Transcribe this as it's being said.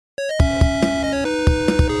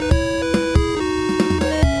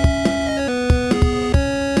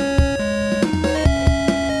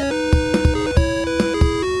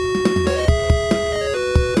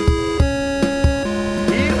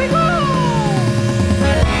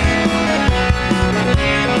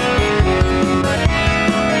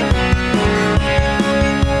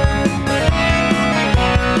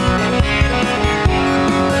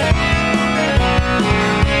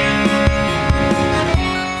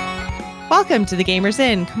Welcome to the Gamers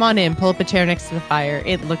Inn. Come on in, pull up a chair next to the fire.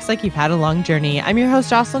 It looks like you've had a long journey. I'm your host,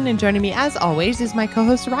 Jocelyn, and joining me, as always, is my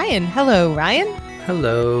co-host, Ryan. Hello, Ryan.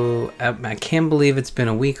 Hello. I can't believe it's been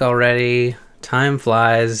a week already. Time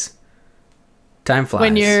flies. Time flies.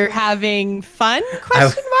 When you're having fun?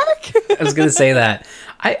 Question mark. I was gonna say that.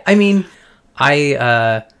 I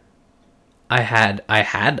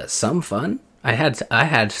had some fun. I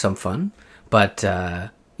had some fun, but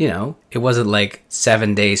it wasn't like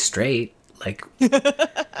 7 days straight. Like,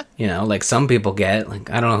 like some people get. Like,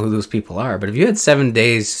 I don't know who those people are, but if you had 7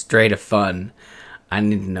 days straight of fun, I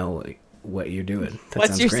need to know what you're doing.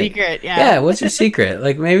 What's your secret? Yeah, what's your secret?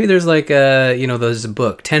 Like, maybe there's like there's a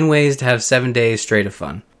book, 10 ways to have 7 days straight of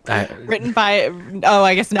fun. Written by,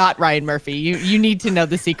 I guess not Ryan Murphy. You need to know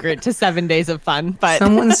the secret to 7 days of fun. But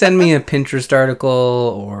someone send me a Pinterest article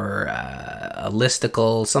or a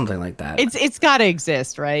listicle, something like that. It's got to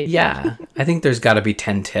exist, right? Yeah, I think there's got to be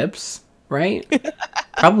 10 tips, right?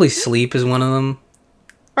 Probably sleep is one of them.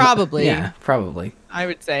 Probably. Yeah, probably. I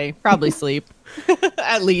would say probably sleep,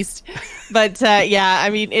 at least. But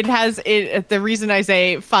it has it. The reason I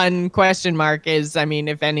say fun question mark is,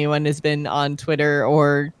 if anyone has been on Twitter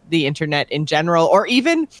or the internet in general, or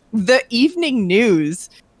even the evening news,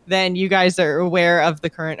 then you guys are aware of the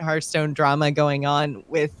current Hearthstone drama going on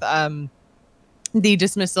with the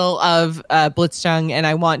dismissal of Blitzchung. And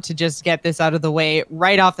I want to just get this out of the way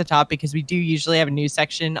right off the top, because we do usually have a news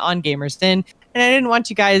section on Gamers Inn. And I didn't want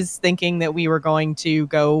you guys thinking that we were going to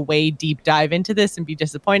go way deep dive into this and be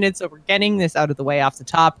disappointed. So we're getting this out of the way off the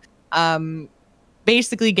top.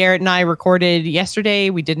 Basically, Garrett and I recorded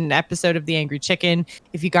yesterday. We did an episode of The Angry Chicken.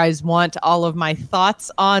 If you guys want all of my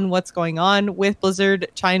thoughts on what's going on with Blizzard,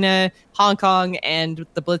 China, Hong Kong, and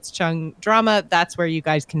the Blitzchung drama, that's where you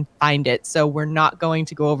guys can find it. So we're not going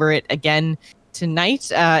to go over it again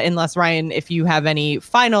tonight, unless, Ryan, if you have any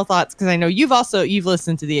final thoughts, because I know you've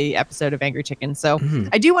listened to the episode of Angry Chicken, so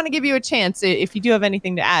I do want to give you a chance if you do have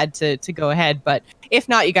anything to add to go ahead. But if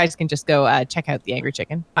not, you guys can just go check out the Angry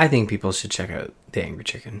Chicken. I think people should check out the Angry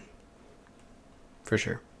Chicken for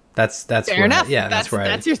sure. That's fair enough.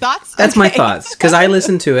 That's your thoughts. That's my thoughts, because I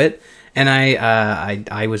listened to it and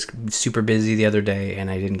I was super busy the other day and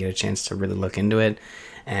I didn't get a chance to really look into it,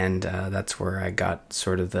 and that's where I got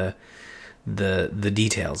sort of the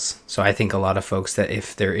details. So I think a lot of folks, that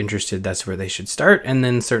if they're interested, that's where they should start, and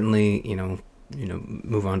then certainly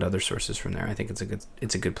move on to other sources from there. I think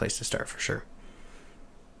it's a good place to start for sure.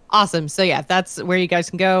 Awesome. So yeah, that's where you guys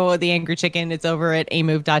can go. The Angry Chicken, it's over at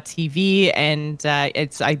amove.tv, and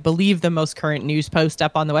it's, I believe, the most current news post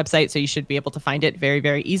up on the website, so you should be able to find it very,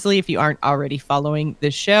 very easily if you aren't already following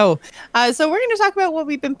the show. So we're going to talk about what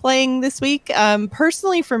we've been playing this week.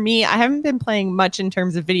 Personally, for me, I haven't been playing much in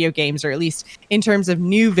terms of video games, or at least in terms of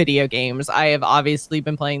new video games. I have obviously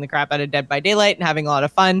been playing the crap out of Dead by Daylight and having a lot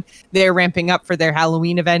of fun. They're ramping up for their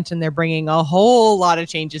Halloween event, and they're bringing a whole lot of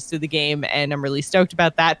changes to the game, and I'm really stoked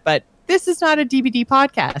about that. But this is not a DVD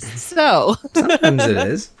podcast, so sometimes it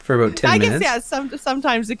is for about 10 minutes. I guess, yeah,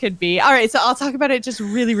 sometimes it could be. All right, so I'll talk about it just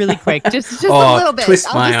really, really quick, just a little bit. Twist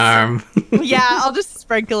my arm. Yeah, I'll just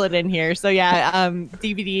sprinkle it in here. So yeah,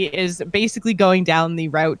 DVD is basically going down the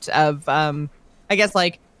route of,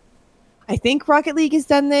 I think Rocket League has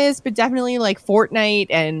done this, but definitely like Fortnite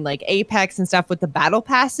and like Apex and stuff with the battle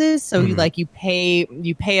passes. So you pay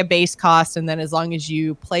a base cost, and then as long as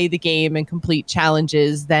you play the game and complete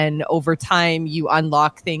challenges, then over time you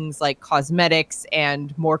unlock things like cosmetics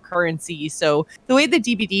and more currency. So the way the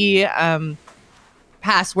DVD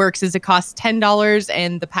pass works is it costs $10,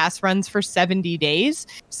 and the pass runs for 70 days.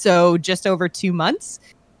 So just over 2 months.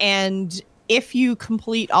 And if you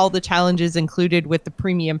complete all the challenges included with the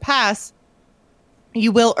premium pass, you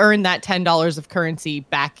will earn that $10 of currency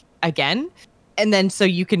back again. And then so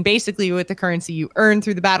you can basically, with the currency you earn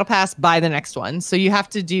through the battle pass, buy the next one. So you have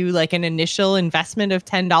to do like an initial investment of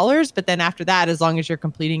 $10, but then after that, as long as you're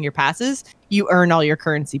completing your passes, you earn all your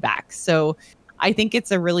currency back. So I think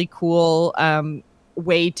it's a really cool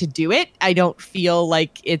way to do it. I don't feel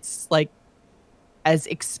like it's like as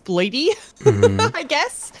exploity, I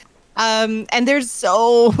guess. And there's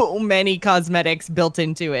so many cosmetics built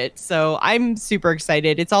into it. So I'm super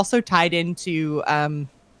excited. It's also tied into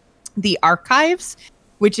the archives,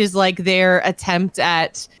 which is like their attempt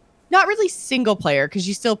at not really single player, because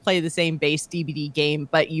you still play the same base DBD game,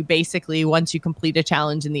 but you basically, once you complete a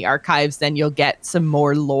challenge in the archives, then you'll get some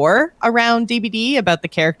more lore around DBD about the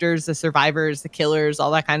characters, the survivors, the killers, all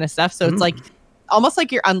that kind of stuff. So it's like almost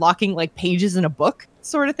like you're unlocking like pages in a book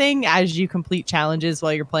sort of thing as you complete challenges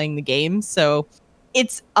while you're playing the game. So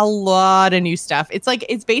it's a lot of new stuff.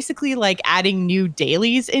 It's basically like adding new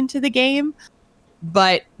dailies into the game.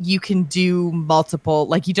 but you can do multiple,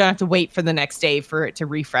 like you don't have to wait for the next day for it to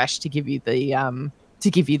refresh to give you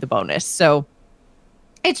the bonus. So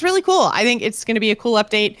it's really cool. I think it's going to be a cool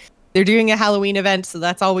update. They're doing a Halloween event, so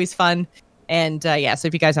that's always fun. And so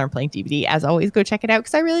if you guys aren't playing DBD, as always, go check it out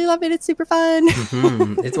because I really love it. It's super fun.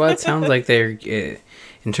 It sounds like they're,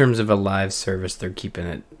 in terms of a live service, they're keeping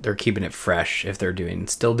it fresh. If they're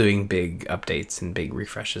still doing big updates and big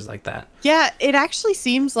refreshes like that. Yeah, it actually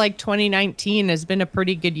seems like 2019 has been a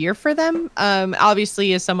pretty good year for them.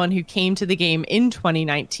 Obviously, as someone who came to the game in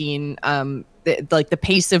 2019, the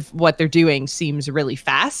pace of what they're doing seems really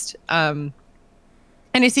fast.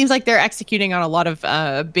 And it seems like they're executing on a lot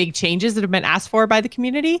of big changes that have been asked for by the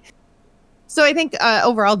community. So I think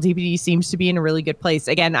overall DBD seems to be in a really good place.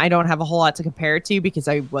 Again, I don't have a whole lot to compare it to because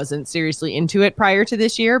I wasn't seriously into it prior to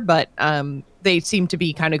this year, but they seem to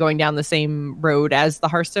be kind of going down the same road as the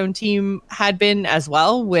Hearthstone team had been as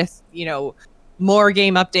well, with, more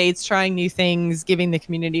game updates, trying new things, giving the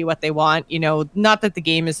community what they want. Not that the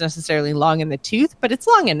game is necessarily long in the tooth, but it's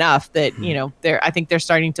long enough that, I think they're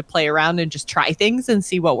starting to play around and just try things and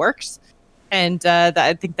see what works. And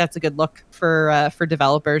I think that's a good look for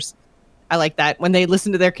developers. I like that when they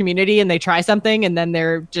listen to their community and they try something and then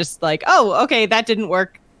they're just like, oh, okay, that didn't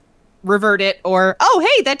work. Revert it. Or, oh,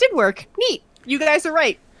 hey, that did work. Neat. You guys are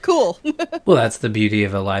right. Cool. Well, that's the beauty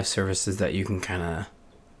of a live service, is that you can kind of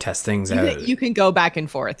test things out. You can go back and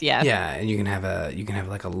forth. Yeah. Yeah. And you can have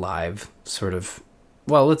like a live sort of,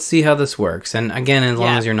 well, let's see how this works. And again, as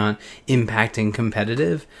long as you're not impacting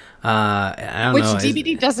competitive, I don't know. Which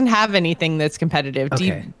DBD doesn't have anything that's competitive.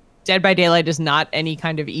 Okay. Dead by Daylight is not any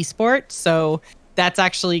kind of esport, so that's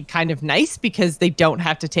actually kind of nice because they don't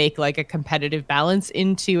have to take like a competitive balance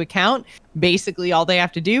into account. Basically, all they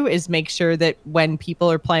have to do is make sure that when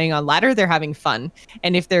people are playing on ladder, they're having fun.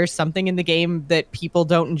 And if there's something in the game that people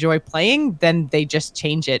don't enjoy playing, then they just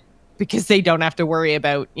change it because they don't have to worry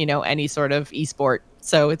about, any sort of esport.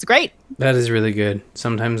 So it's great. That is really good.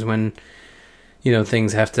 Sometimes when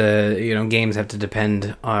things have to, games have to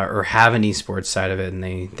depend or have an esports side of it, and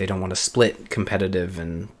they don't want to split competitive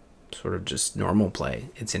and sort of just normal play.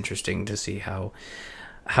 It's interesting to see how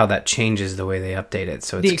that changes the way they update it.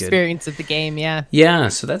 So it's the experience of the game. Yeah.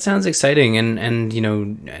 So that sounds exciting.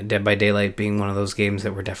 And Dead by Daylight being one of those games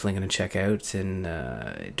that we're definitely going to check out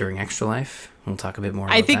during Extra Life. We'll talk a bit more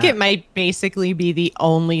about I think that. It might basically be the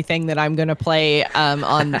only thing that I'm going to play on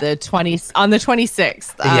the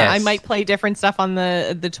 26th. Yes. I might play different stuff on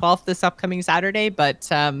the 12th, this upcoming Saturday,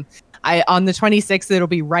 but on the 26th, it'll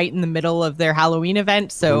be right in the middle of their Halloween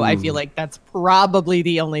event. So I feel like that's probably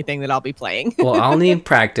the only thing that I'll be playing. Well, I'll need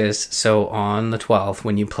practice. So on the 12th,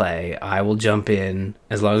 when you play, I will jump in,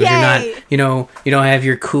 as long as you're not, you don't have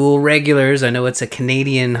your cool regulars. I know it's a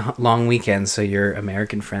Canadian long weekend, so your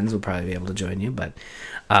American friends will probably be able to join you, but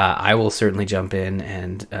I will certainly jump in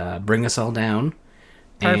and bring us all down.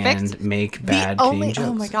 Perfect. And make bad Canadian jokes.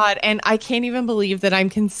 Oh my god! And I can't even believe that I'm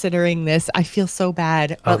considering this. I feel so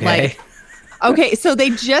bad. But okay, so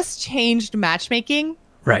they just changed matchmaking.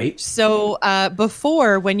 Right. So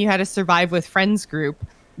before, when you had a survive with friends group,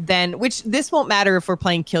 then which this won't matter if we're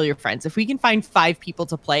playing kill your friends. If we can find 5 people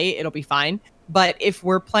to play, it'll be fine. But if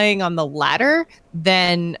we're playing on the ladder,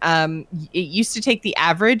 then it used to take the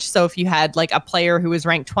average. So if you had like a player who was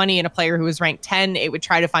ranked 20 and a player who was ranked 10, it would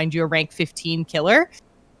try to find you a rank 15 killer.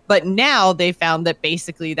 But now they found that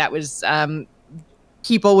basically that was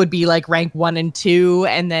people would be like rank 1 and 2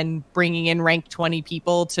 and then bringing in rank 20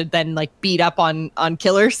 people to then like beat up on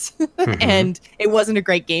killers. And it wasn't a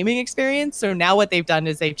great gaming experience. So now what they've done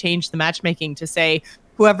is they've changed the matchmaking to say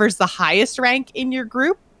whoever's the highest rank in your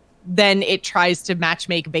group, then it tries to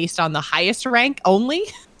matchmake based on the highest rank only.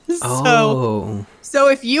 So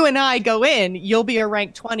if you and I go in, you'll be a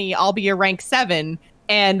rank 20, I'll be a rank 7,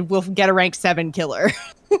 and we'll get a rank 7 killer.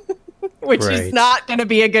 Which is not going to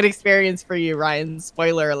be a good experience for you, Ryan.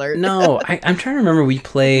 Spoiler alert. No, I'm trying to remember. We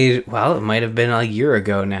played, well, it might have been a year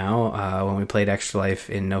ago now, when we played Extra Life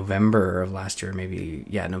in November of last year, maybe,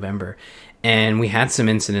 November. And we had some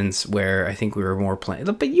incidents where I think we were more playing.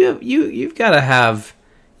 But you've got to have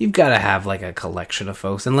like a collection of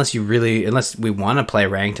folks, unless we want to play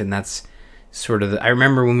ranked, and that's sort of I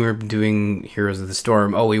remember when we were doing Heroes of the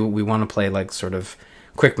Storm. We want to play like sort of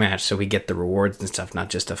quick match so we get the rewards and stuff, not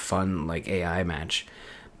just a fun like AI match.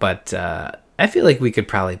 But I feel like we could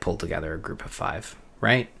probably pull together a group of 5,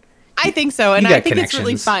 right? I think so, and I think it's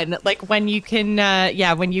really fun. Like when you can,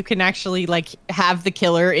 when you can actually like have the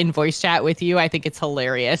killer in voice chat with you. I think it's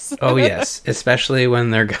hilarious. Oh yes, especially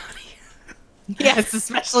when they're Gotti. Yes,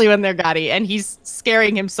 especially when they're Gotti, and he's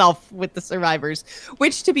scaring himself with the survivors.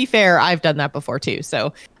 Which, to be fair, I've done that before too.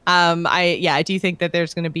 So I do think that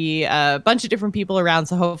there's going to be a bunch of different people around,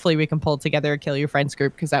 so hopefully we can pull together a Kill Your Friends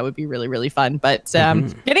group, because that would be really, really fun. But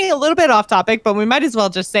getting a little bit off topic, but we might as well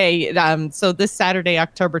just say, so this Saturday,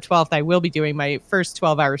 October 12th, I will be doing my first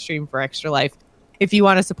 12-hour stream for Extra Life. If you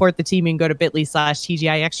want to support the team, you can go to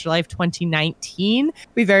bit.ly/TGI Extra Life 2019.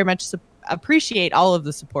 We very much appreciate all of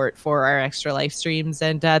the support for our Extra Life streams,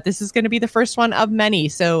 and this is going to be the first one of many,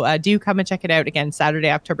 so do come and check it out. Again,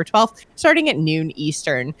 Saturday, October 12th, starting at noon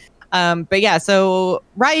Eastern. But yeah, so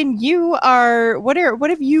Ryan, what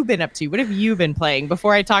have you been up to? What have you been playing,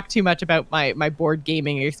 before I talk too much about my board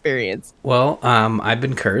gaming experience? Well, I've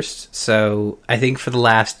been cursed, so I think for the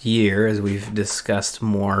last year, as we've discussed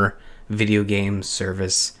more video game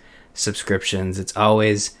service subscriptions, it's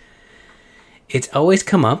always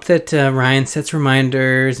come up that Ryan sets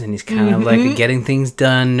reminders, and he's kind of like a getting things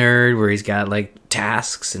done nerd, where he's got like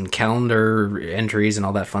tasks and calendar entries and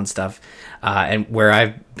all that fun stuff. And where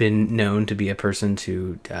I've been known to be a person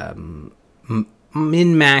to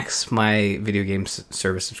min-max my video game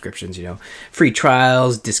service subscriptions, free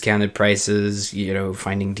trials, discounted prices,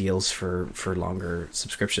 finding deals for longer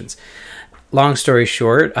subscriptions. Long story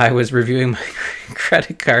short, I was reviewing my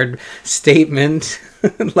credit card statement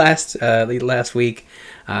last week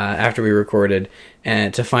after we recorded,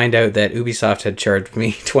 and to find out that Ubisoft had charged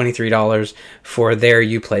me $23 for their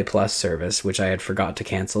Uplay Plus service, which I had forgot to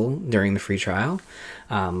cancel during the free trial.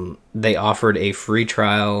 They offered a free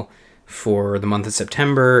trial for the month of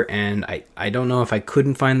September, and I don't know if I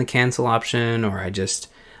couldn't find the cancel option, or I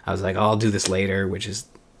was like, I'll do this later, which is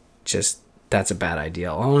just, that's a bad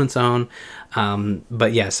idea all on its own.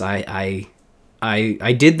 But yes, I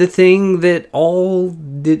did the thing that all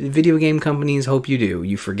the video game companies hope you do.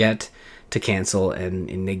 You forget to cancel,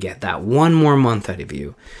 and they get that one more month out of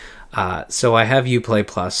you. So I have Uplay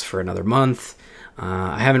Plus for another month.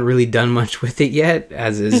 I haven't really done much with it yet,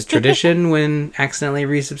 as is tradition when accidentally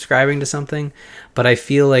resubscribing to something. But I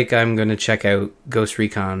feel like I'm going to check out Ghost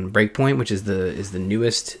Recon Breakpoint, which is the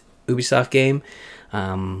newest Ubisoft game.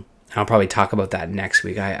 I'll probably talk about that next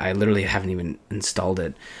week. I literally haven't even installed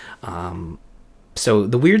it. So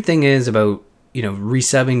the weird thing is about,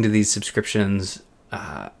 resubbing to these subscriptions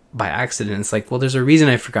by accident. It's like, well, there's a reason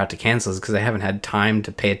I forgot to cancel, is because I haven't had time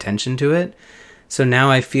to pay attention to it. So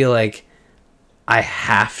now I feel like I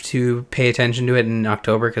have to pay attention to it in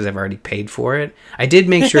October because I've already paid for it. I did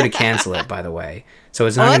make sure to cancel it, by the way. So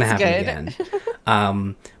it's not going to happen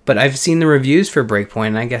again. But I've seen the reviews for Breakpoint,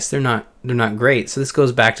 and I guess they're not great. So this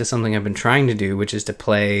goes back to something I've been trying to do, which is to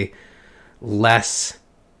play less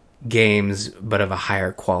games but of a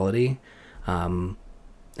higher quality.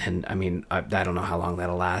 And I mean, I don't know how long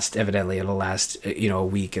that'll last. Evidently it'll last a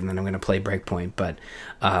week, and then I'm going to play Breakpoint. But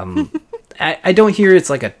I don't hear it's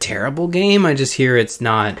like a terrible game. I just hear it's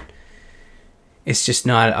just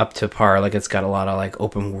not up to par. Like, it's got a lot of like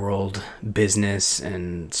open world business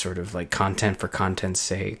and sort of like content for content's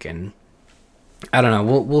sake, and I don't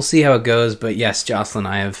know. We'll see how it goes. But yes, Jocelyn,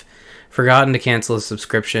 I have forgotten to cancel a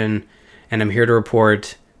subscription, and I'm here to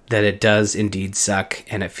report that it does indeed suck,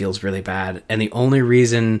 and it feels really bad. And the only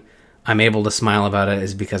reason I'm able to smile about it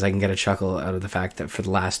is because I can get a chuckle out of the fact that for the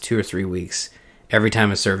last 2 or 3 weeks, every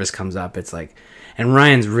time a service comes up, it's like, and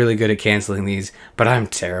Ryan's really good at canceling these, but I'm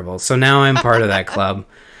terrible. So now I'm part of that club.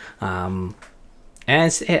 And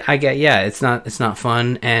it's not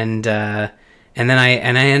fun. And then I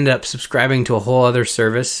end up subscribing to a whole other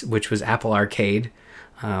service, which was Apple Arcade,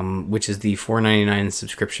 which is the $4.99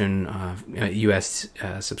 subscription, US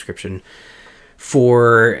subscription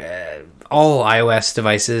for all iOS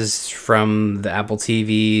devices, from the Apple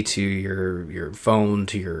TV to your phone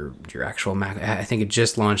to your actual Mac. I think it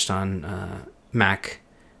just launched on Mac,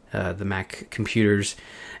 the Mac computers,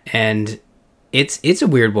 and it's a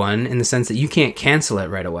weird one in the sense that you can't cancel it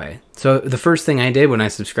right away. So the first thing I did when I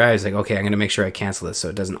subscribed is like, okay, I'm going to make sure I cancel this so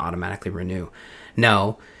it doesn't automatically renew.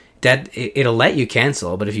 No, that it'll let you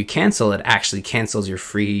cancel, but if you cancel, it actually cancels your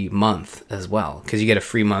free month as well, because you get a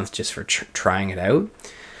free month just for trying it out.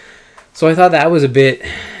 So I thought that was a bit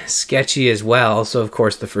sketchy as well. So of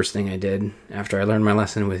course the first thing I did after I learned my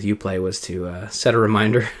lesson with Uplay was to set a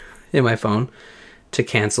reminder in my phone to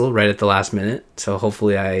cancel right at the last minute. So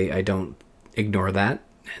hopefully I don't ignore that.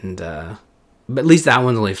 And but at least that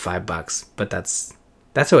one's only $5. But that's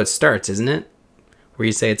how it starts, isn't it? Where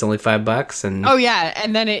you say it's only $5 and oh yeah,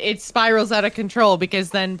 and then it spirals out of control, because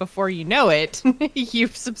then before you know it,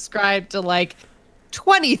 you've subscribed to like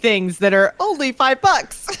 20 things that are only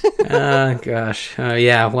 $5. Gosh.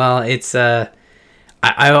 Yeah, well, it's I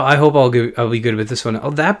hope I'll be good with this one.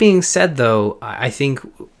 Oh, that being said, though, I think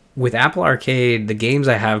with Apple Arcade, the games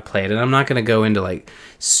I have played, and I'm not going to go into like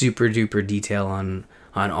super duper detail on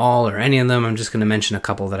all or any of them. I'm just going to mention a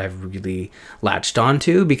couple that I've really latched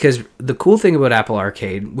onto, because the cool thing about Apple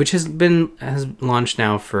Arcade, which has launched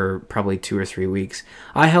now for probably 2 or 3 weeks,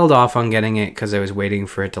 I held off on getting it because I was waiting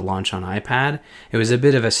for it to launch on iPad. It was a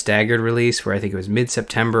bit of a staggered release where I think it was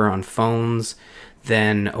mid-September on phones,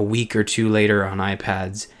 then a week or two later on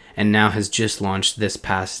iPads, and now has just launched this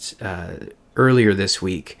past earlier this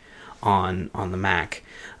week on the Mac.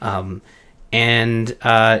 And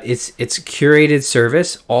it's a curated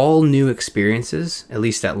service, all new experiences, at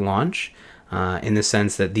least at launch, in the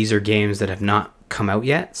sense that these are games that have not come out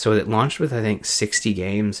yet. So it launched with, I think, 60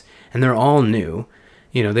 games, and they're all new.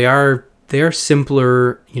 You know, they are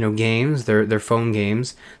simpler, games. They're phone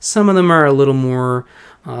games. Some of them are a little more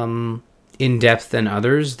in depth than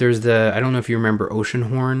others. There's I don't know if you remember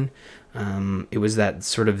Oceanhorn. It was that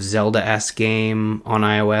sort of Zelda-esque game on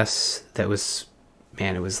iOS that was,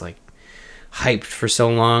 man, it was like hyped for so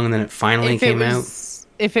long, and then it finally came out.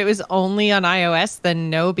 If it was only on iOS, then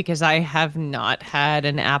no, because I have not had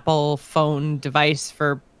an Apple phone device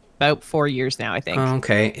for about 4 years now, I think.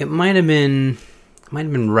 Okay, it might have been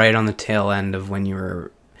right on the tail end of when you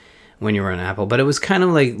were on Apple, but it was kind of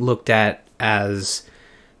like looked at as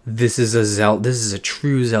this is a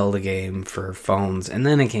true Zelda game for phones, and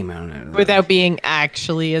then it came out without being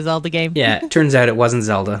actually a Zelda game. Yeah, it turns out it wasn't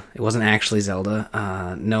Zelda. It wasn't actually Zelda.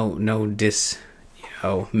 No diss,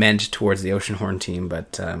 meant towards the Oceanhorn team,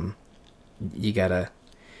 but you gotta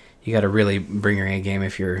really bring your A game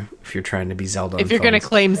if you're trying to be Zelda. If you're gonna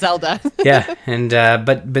claim Zelda. Yeah, and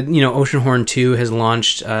but Oceanhorn 2 has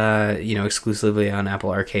launched exclusively on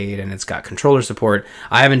Apple Arcade, and it's got controller support.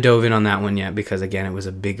 I haven't dove in on that one yet because, again, it was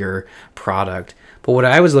a bigger product. But what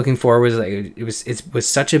I was looking for was it was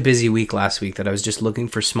such a busy week last week that I was just looking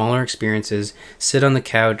for smaller experiences, sit on the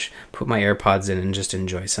couch, put my AirPods in, and just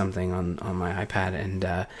enjoy something on my iPad. And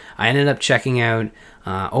I ended up checking out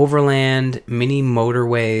Overland, Mini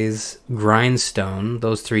Motorways, Grindstone,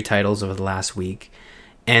 those 3 titles over the last week.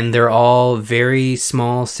 And they're all very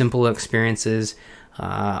small, simple experiences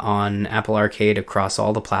on Apple Arcade across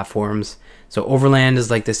all the platforms. So Overland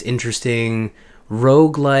is like this interesting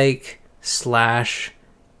roguelike /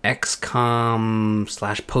 XCOM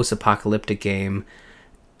 / post-apocalyptic game,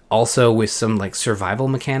 also with some like survival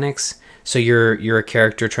mechanics. So you're a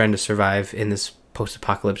character trying to survive in this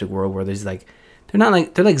post-apocalyptic world where there's like they're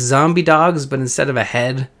like zombie dogs, but instead of a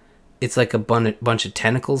head, it's like a bunch of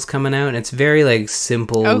tentacles coming out, and it's very like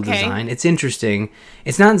simple design. It's interesting.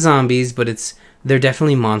 It's not zombies, but they're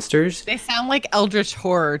definitely monsters. They sound like eldritch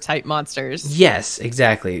horror type monsters. Yes,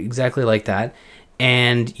 exactly like that.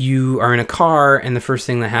 And you are in a car, and the first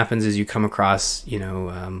thing that happens is you come across,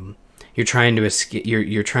 you're trying to escape.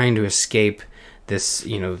 You're trying to escape this,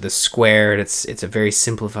 this square. It's a very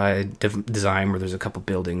simplified design where there's a couple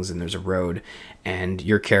buildings and there's a road, and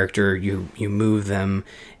your character you move them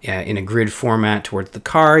in a grid format towards the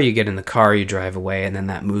car. You get in the car, you drive away, and then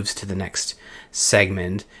that moves to the next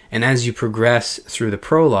segment. And as you progress through the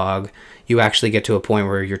prologue, you actually get to a point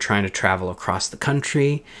where you're trying to travel across the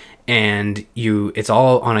country. And it's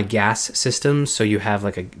all on a gas system, so you have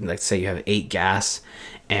let's say you have 8 gas,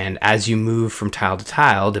 and as you move from tile to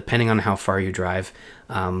tile, depending on how far you drive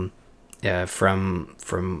from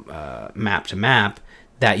map to map,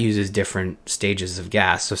 that uses different stages of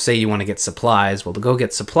gas. So say you want to get supplies, well, to go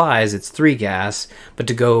get supplies, it's 3 gas, but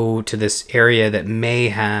to go to this area that may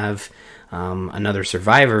have another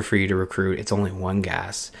survivor for you to recruit, it's only 1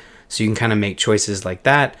 gas. So you can kind of make choices like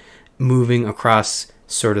that, moving across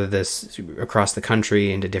the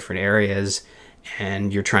country into different areas,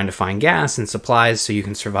 and you're trying to find gas and supplies so you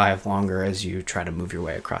can survive longer as you try to move your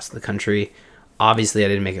way across the country. Obviously, I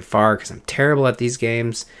didn't make it far because I'm terrible at these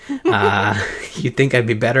games. You'd think I'd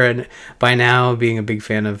be better at it by now, being a big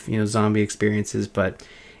fan of zombie experiences, but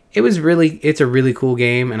it's a really cool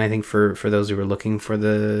game, and I think for those who are looking for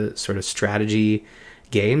the sort of strategy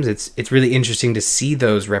games, it's really interesting to see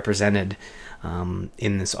those represented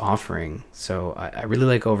in this offering. So I really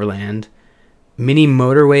like Overland. Mini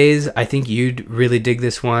Motorways, I think you'd really dig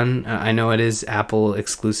this one. I know it is Apple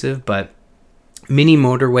exclusive, but Mini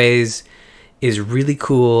Motorways is really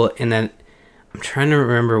cool in that I'm trying to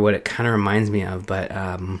remember what it kind of reminds me of, but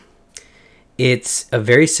it's a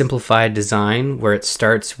very simplified design where it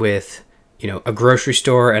starts with a grocery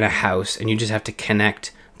store and a house, and you just have to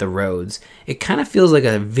connect the roads. It kind of feels like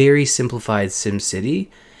a very simplified SimCity.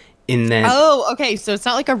 Okay, so it's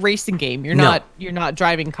not like a racing game. You're not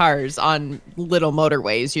driving cars on little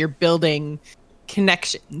motorways. You're building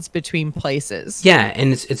connections between places. Yeah,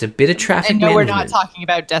 and it's a bit of traffic management. management. We're not talking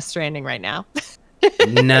about Death Stranding right now.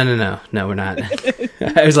 No, we're not.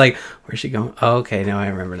 I was like, where's she going? Oh, okay, now I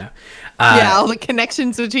remember now. Yeah, all the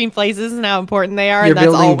connections between places and how important they are. You're And that's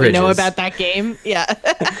building all we know bridges. about that game. Yeah.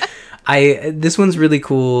 This one's really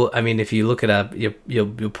cool. I mean, if you look it up,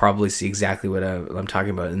 you'll probably see exactly what I'm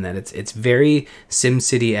talking about. In that it's very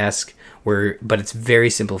SimCity-esque, but it's very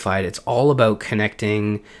simplified. It's all about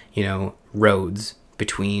connecting, roads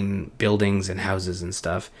between buildings and houses and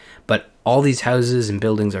stuff. But all these houses and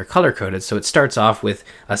buildings are color coded, so it starts off with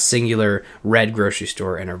a singular red grocery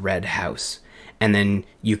store and a red house, and then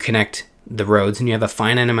you connect the roads, and you have a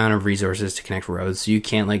finite amount of resources to connect roads, so you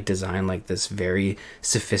can't design this very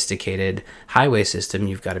sophisticated highway system.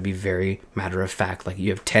 You've got to be very matter of fact. Like, you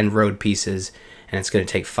have 10 road pieces and it's going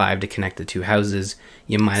to take 5 to connect the 2 houses.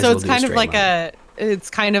 You might as well do a straight line. It's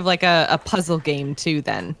kind of like a puzzle game too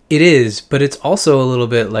then. It is, but it's also a little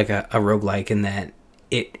bit like a roguelike in that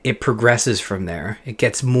it progresses from there. It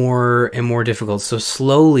gets more and more difficult. So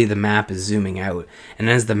slowly the map is zooming out. And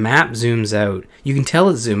as the map zooms out, you can tell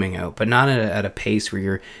it's zooming out, but not at a pace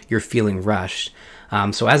where you're feeling rushed.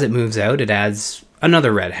 So as it moves out, it adds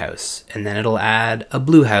another red house. And then it'll add a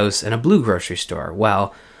blue house and a blue grocery store.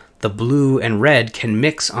 Well, the blue and red can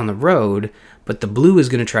mix on the road, but the blue is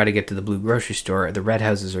going to try to get to the blue grocery store. The red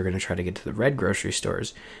houses are going to try to get to the red grocery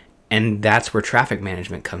stores. And that's where traffic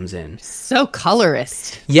management comes in. So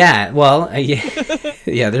colorist. Yeah, well, yeah.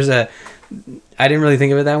 I didn't really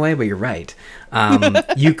think of it that way, but you're right.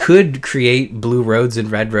 You could create blue roads and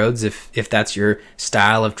red roads if that's your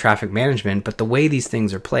style of traffic management. But the way these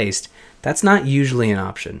things are placed, that's not usually an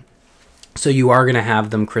option. So you are going to have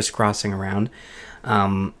them crisscrossing around.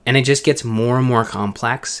 And it just gets more and more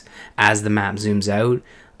complex as the map zooms out.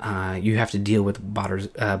 You have to deal with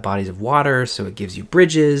bodies of water, so it gives you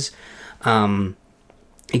bridges.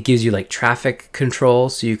 It gives you traffic control,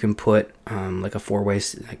 so you can put a 4-way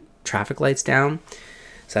traffic lights down.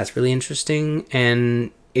 So that's really interesting. And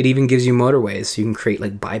it even gives you motorways, so you can create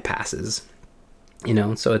bypasses.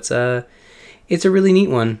 So it's a really neat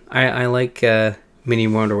one. I like mini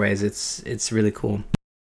motorways. It's really cool.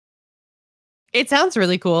 It sounds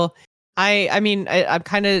really cool. I'm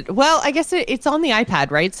kind of, I guess it's on the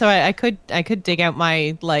iPad, right? So I could dig out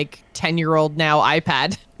my 10-year-old now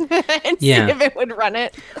iPad and see if it would run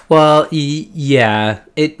it. Well, yeah,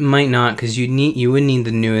 it might not, because you would need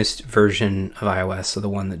the newest version of iOS, so the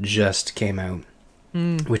one that just came out,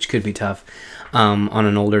 which could be tough on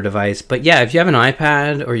an older device. But yeah, if you have an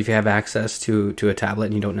iPad or if you have access to a tablet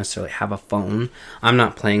and you don't necessarily have a phone, I'm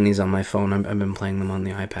not playing these on my phone. I've been playing them on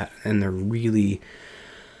the iPad, and they're really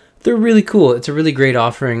cool. It's a really great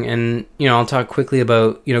offering. And, I'll talk quickly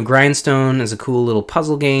about, Grindstone is a cool little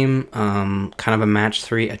puzzle game, kind of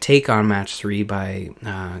a take on Match 3 by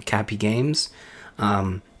Cappy Games,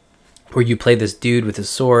 where you play this dude with a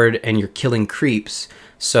sword and you're killing creeps.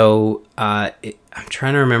 So I'm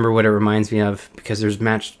trying to remember what it reminds me of, because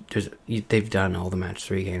they've done all the Match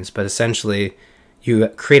 3 games, but essentially you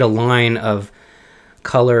create a line of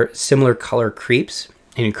similar color creeps,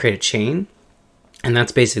 and you create a chain. And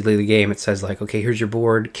that's basically the game. It says okay, here's your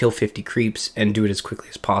board, kill 50 creeps and do it as quickly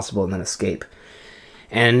as possible and then escape.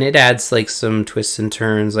 And it adds some twists and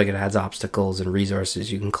turns, it adds obstacles and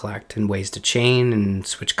resources you can collect and ways to chain and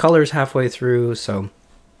switch colors halfway through. So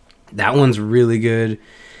that one's really good.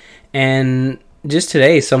 And just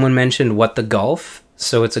today, someone mentioned What the Golf.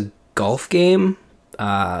 So it's a golf game,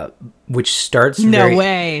 which starts No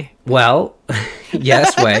way. Well,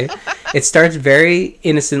 yes, way. It starts very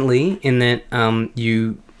innocently in that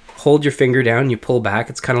you hold your finger down, you pull back.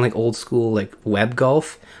 It's kind of like old school web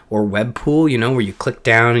golf or web pool, where you click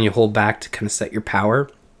down and you hold back to kind of set your power,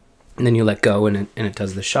 and then you let go and it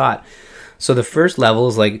does the shot. So the first level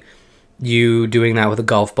is you doing that with a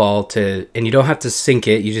golf ball and you don't have to sink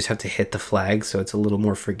it, you just have to hit the flag, so it's a little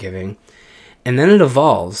more forgiving. And then it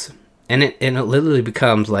evolves, and it literally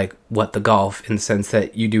becomes What the Golf, in the sense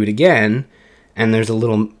that you do it again, and there's a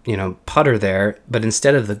little, putter there, but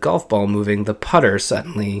instead of the golf ball moving, the putter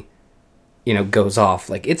suddenly, goes off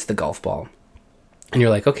it's the golf ball. And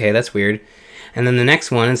you're okay, that's weird. And then the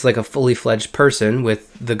next one is a fully fledged person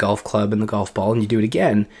with the golf club and the golf ball, and you do it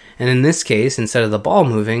again. And in this case, instead of the ball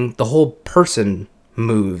moving, the whole person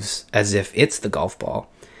moves as if it's the golf ball.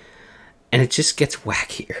 And it just gets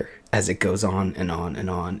wackier as it goes on and on and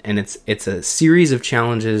on. And it's a series of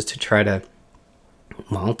challenges to try to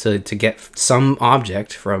get some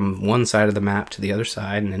object from one side of the map to the other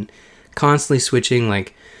side, and then constantly switching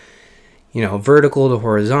vertical to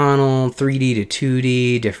horizontal, 3D to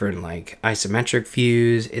 2D, different isometric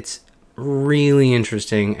views. It's really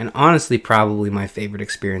interesting, and honestly probably my favorite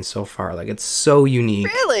experience so far. It's so unique.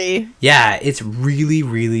 Really? Yeah, it's really,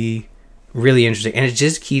 really, really interesting, and it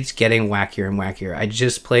just keeps getting wackier and wackier. I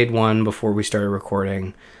just played one before we started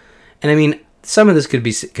recording, and I mean, some of this could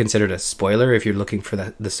be considered a spoiler if you're looking for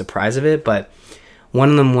the surprise of it, but one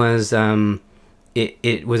of them was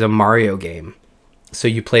it was a Mario game. So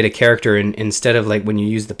you played a character, and instead of like when you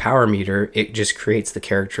use the power meter, it just creates the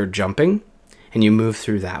character jumping, and you move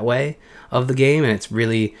through that way of the game, and it's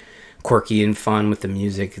really quirky and fun with the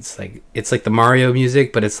music. It's like the Mario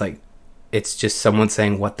music, but it's just someone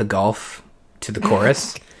saying "What the golf" to the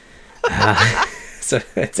chorus. So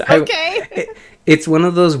it's Okay. it's one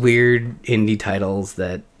of those weird indie titles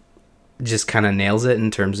that just kind of nails it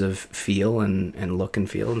in terms of feel and look and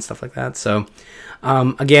feel and stuff like that. So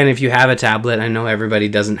again, if you have a tablet, I know everybody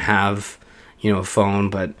doesn't have, a phone,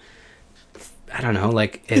 but I don't know,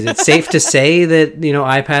 like, is it safe to say that,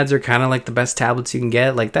 iPads are kind of like the best tablets you can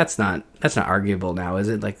get? Like, that's not arguable now, is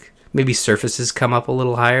it? Like, maybe Surfaces come up a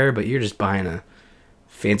little higher, but you're just buying a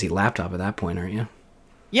fancy laptop at that point, aren't you?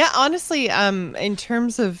 Yeah, honestly, in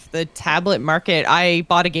terms of the tablet market, I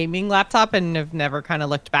bought a gaming laptop and have never kind of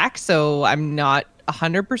looked back, so I'm not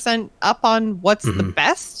 100% up on what's the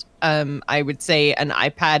best. I would say an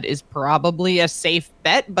iPad is probably a safe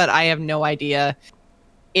bet, but I have no idea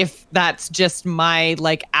if that's just my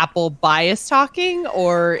like Apple bias talking,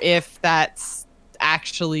 or if that's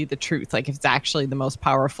actually the truth. Like if it's actually the most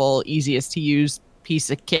powerful, easiest to use piece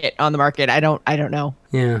of kit on the market. I don't know.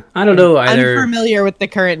 Yeah, I don't know either. I'm unfamiliar with the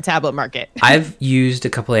current tablet market. I've used a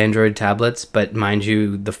couple of Android tablets, but mind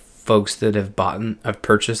you, the folks that have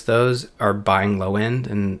purchased those are buying low end,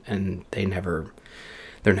 and they're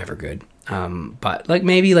never good. But like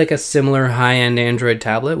maybe like a similar high end Android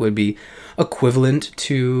tablet would be equivalent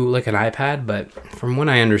to like an iPad, but from what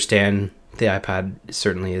I understand, the iPad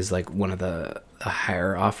certainly is like one of the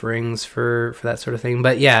higher offerings for that sort of thing.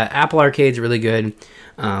 But yeah, Apple Arcade's really good.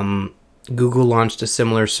 Google launched a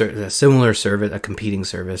similar service, a competing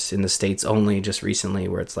service in the States only just recently,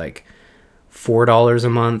 where it's like $4 a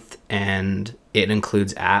month and it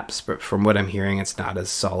includes apps, but from what I'm hearing, it's not as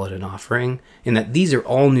solid an offering in that these are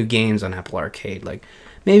all new games on Apple Arcade. Like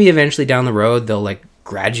maybe eventually down the road, they'll like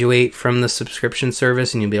graduate from the subscription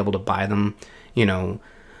service and you'll be able to buy them,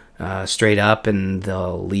 straight up, and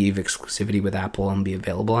they'll leave exclusivity with Apple and be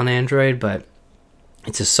available on Android. But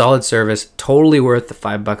it's a solid service, totally worth the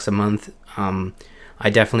 $5 a month. I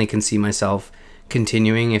definitely can see myself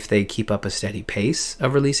continuing if they keep up a steady pace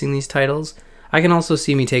of releasing these titles. I can also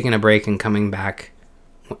see me taking a break and coming back,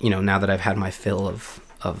 now that I've had my fill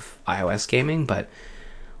of iOS gaming. But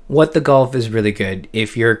What the Golf is really good.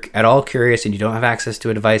 If you're at all curious and you don't have access to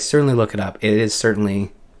a device, certainly look it up. It is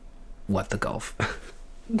certainly What the Golf.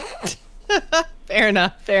 Fair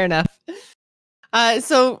enough.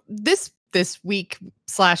 So this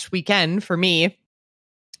week/weekend for me,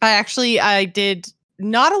 I did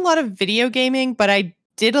not a lot of video gaming, but I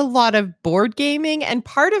did a lot of board gaming, and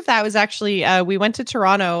part of that was actually we went to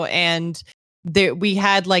Toronto, and we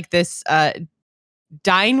had like this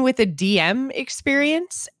dine with a DM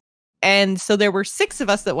experience, and so there were 6 of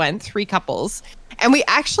us that went, 3 couples, and we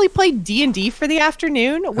actually played D&D for the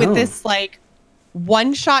afternoon with this like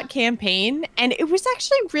one-shot campaign, and it was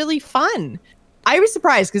actually really fun. I was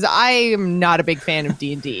surprised because I am not a big fan of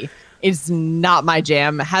D&D. It's not my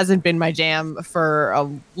jam. Hasn't been my jam for a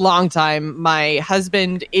long time. My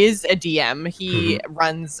husband is a DM. He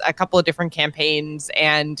runs a couple of different campaigns,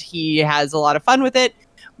 and he has a lot of fun with it,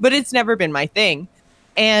 but it's never been my thing.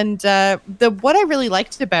 And what I really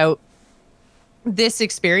liked about this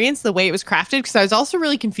experience, the way it was crafted, because I was also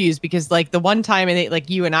really confused because like the one time like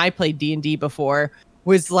you and I played D&D before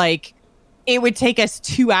was like it would take us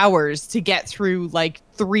 2 hours to get through like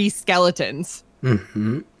 3 skeletons.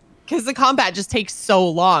 Because the combat just takes so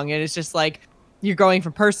long, and it's just like you're going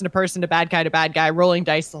from person to person to bad guy, rolling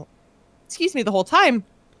dice, the whole time.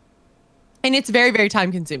 And it's very, very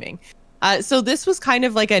time consuming. So this was kind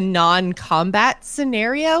of like a non-combat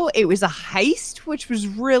scenario. It was a heist, which was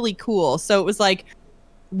really cool. So it was like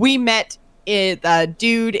we met a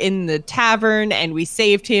dude in the tavern, and we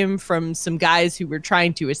saved him from some guys who were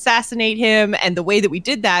trying to assassinate him. And the way that we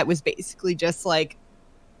did that was basically just like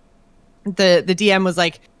the DM was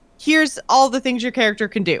like, here's all the things your character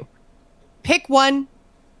can do. Pick one.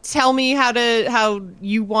 Tell me how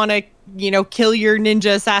you want to, kill your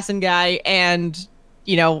ninja assassin guy, and,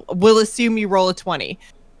 we'll assume you roll a 20.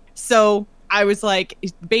 So I was like,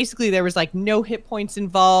 basically there was like no hit points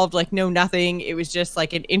involved, like no nothing. It was just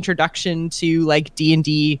like an introduction to like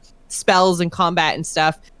D&D spells and combat and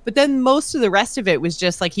stuff. But then most of the rest of it was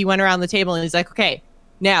just like he went around the table and he's like, okay,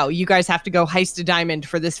 now you guys have to go heist a diamond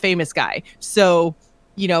for this famous guy. So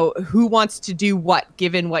who wants to do what,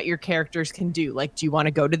 given what your characters can do. Like, do you want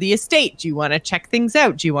to go to the estate? Do you want to check things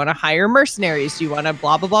out? Do you want to hire mercenaries? Do you want to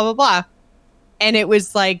blah, blah, blah, blah, blah? And it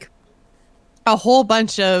was like a whole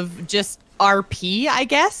bunch of just RP, I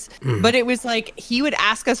guess. But it was like, he would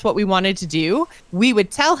ask us what we wanted to do. We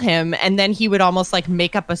would tell him, and then he would almost like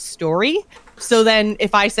make up a story. So then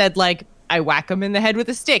if I said like, I whack him in the head with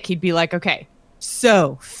a stick, he'd be like, okay,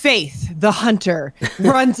 so Faith, the hunter,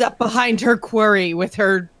 runs up behind her quarry with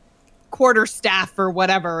her quarterstaff or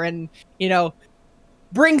whatever, and,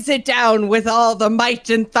 brings it down with all the might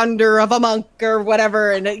and thunder of a monk or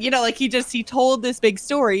whatever. And, like he told this big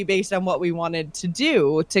story based on what we wanted to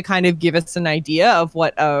do to kind of give us an idea of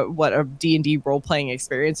what a D&D role-playing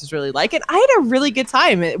experience is really like. And I had a really good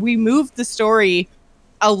time. We moved the story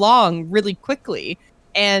along really quickly.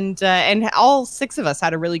 And all 6 of us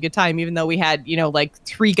had a really good time, even though we had, like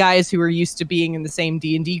 3 guys who were used to being in the same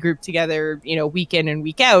D&D group together, week in and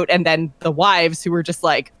week out. And then the wives who were just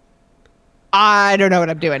like, I don't know what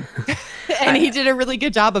I'm doing. And he did a really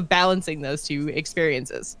good job of balancing those 2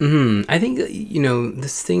 experiences. I think,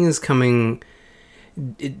 this thing is coming.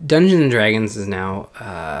 Dungeons and Dragons is now,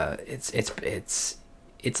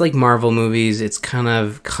 it's like Marvel movies. It's kind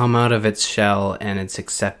of come out of its shell and it's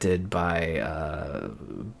accepted by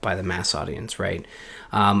the mass audience, right?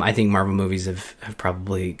 I think Marvel movies have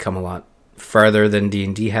probably come a lot farther than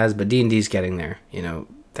D&D has, but D&D is getting there,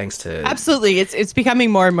 thanks to... Absolutely. It's becoming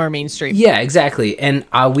more and more mainstream. Yeah, exactly. And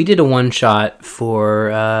we did a one-shot for,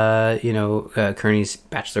 Kearney's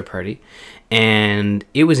bachelor party. And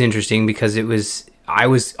it was interesting because I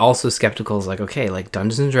was also skeptical. It's like, okay, like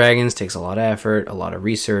Dungeons and Dragons takes a lot of effort, a lot of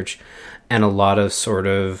research, and a lot of sort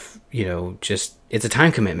of, just, it's a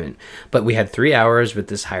time commitment. But we had 3 hours with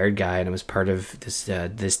this hired guy, and it was part of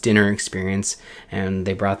this dinner experience. And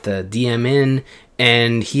they brought the DM in,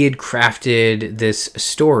 and he had crafted this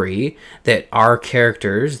story that our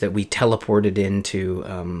characters, that we teleported into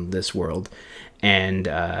this world, and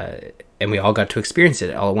we all got to experience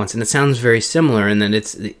it all at once. And it sounds very similar, and then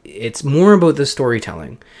it's more about the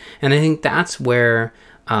storytelling. And I think that's where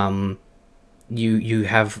you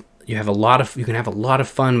can have a lot of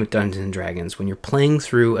fun with Dungeons and Dragons when you're playing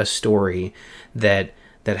through a story that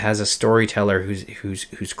has a storyteller who's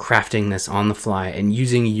crafting this on the fly and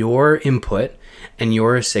using your input and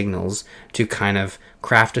your signals to kind of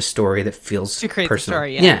craft a story that feels to create personal.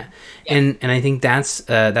 The story, yeah. And I think that's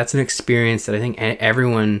an experience that I think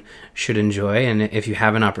everyone should enjoy. And if you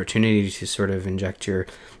have an opportunity to sort of inject your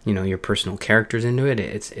personal characters into it,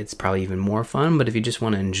 it's probably even more fun. But if you just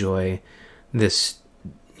want to enjoy this,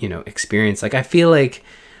 experience, like I feel like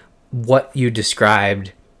what you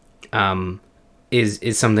described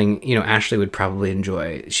is something Ashley would probably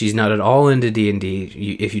enjoy. She's not at all into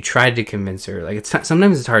D&D. If you tried to convince her, like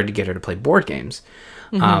sometimes it's hard to get her to play board games,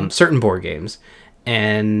 certain board games,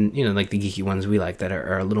 and like the geeky ones we like that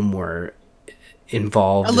are a little more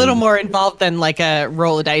involved. A little more involved than like a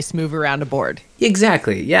roll a dice, move around a board.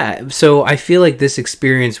 Exactly. Yeah. So I feel like this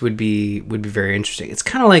experience would be very interesting. It's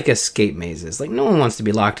kind of like escape mazes. Like no one wants to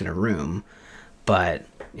be locked in a room, but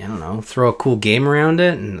I don't know, throw a cool game around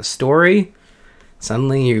it and a story.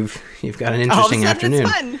 Suddenly you've got an interesting afternoon.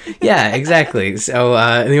 It's fun. Yeah, exactly. So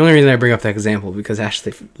the only reason I bring up that example because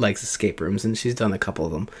Ashley likes escape rooms and she's done a couple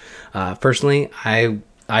of them. Personally, I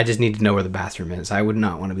just need to know where the bathroom is. I would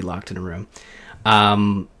not want to be locked in a room.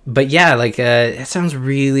 But yeah, like it sounds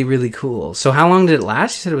really, really cool. So how long did it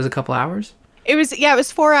last? You said it was a couple hours? It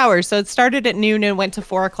was 4 hours. So it started at noon and went to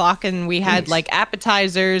 4 o'clock, and we had like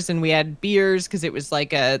appetizers and we had beers because it was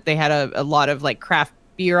like they had a lot of like craft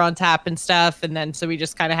beer on tap and stuff, and then so we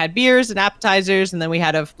just kind of had beers and appetizers, and then we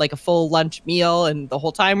had a full lunch meal, and the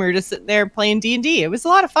whole time we were just sitting there playing D&D. It was a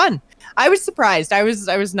lot of fun. I was surprised. I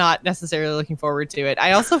was not necessarily looking forward to it.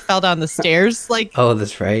 I also fell down the stairs like oh,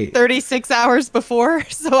 that's right, 36 hours before,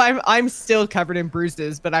 so I'm still covered in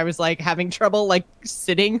bruises, but I was like having trouble like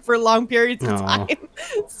sitting for long periods of time.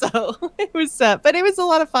 So it was but it was a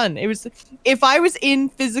lot of fun. It was, if I was in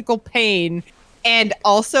physical pain and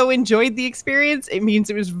also enjoyed the experience, it means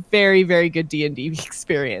it was very, very good D&D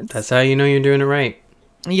experience. That's how you know you're doing it right.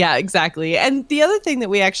 Yeah, exactly. And the other thing that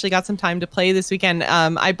we actually got some time to play this weekend,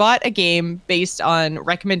 I bought a game based on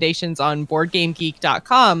recommendations on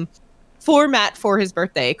BoardGameGeek.com for Matt for his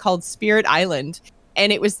birthday called Spirit Island.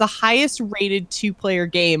 And it was the highest rated 2-player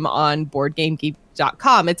game on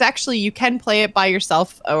BoardGameGeek.com. It's actually, you can play it by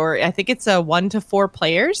yourself, or I think it's a 1 to 4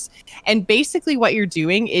 players. And basically what you're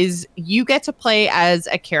doing is you get to play as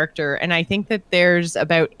a character. And I think that there's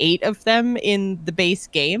about 8 of them in the base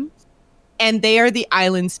game. And they are the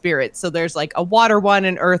island spirits. So there's like a water one,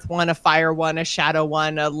 an earth one, a fire one, a shadow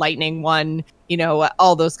one, a lightning one,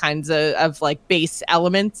 all those kinds of like base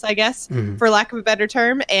elements, I guess, for lack of a better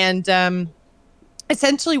term. And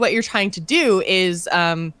essentially what you're trying to do is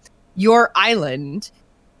your island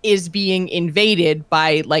is being invaded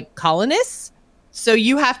by like colonists. So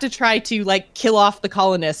you have to try to like kill off the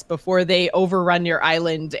colonists before they overrun your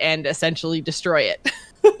island and essentially destroy it.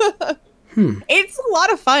 It's a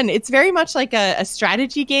lot of fun. It's very much like a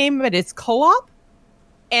strategy game, but it's co-op.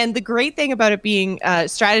 And the great thing about it being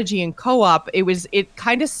strategy and co-op, it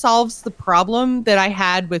kind of solves the problem that I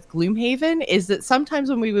had with Gloomhaven, is that sometimes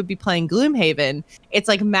when we would be playing Gloomhaven, it's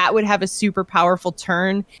like Matt would have a super powerful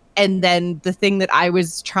turn, and then the thing that I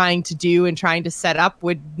was trying to do and trying to set up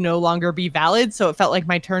would no longer be valid, so it felt like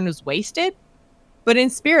my turn was wasted. But in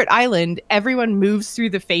Spirit Island, everyone moves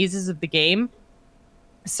through the phases of the game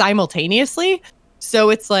simultaneously.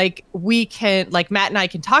 So it's like we can, like Matt and I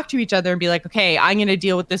can talk to each other and be like, okay, I'm going to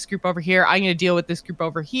deal with this group over here. I'm going to deal with this group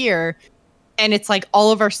over here. And it's like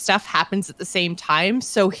all of our stuff happens at the same time.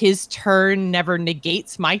 So his turn never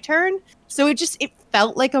negates my turn. So it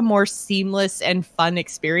felt like a more seamless and fun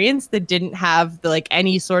experience that didn't have like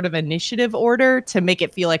any sort of initiative order to make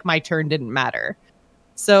it feel like my turn didn't matter.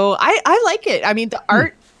 So I like it. I mean, the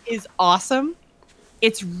art is awesome.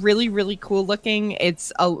 It's really, really cool looking.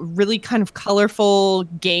 It's a really kind of colorful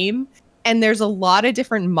game. And there's a lot of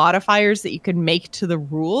different modifiers that you can make to the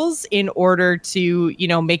rules in order to,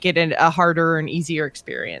 make it a harder and easier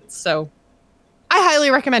experience. So I highly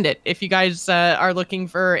recommend it. If you guys are looking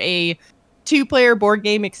for a 2-player board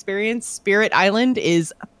game experience, Spirit Island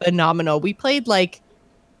is phenomenal. We played like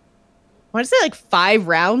 5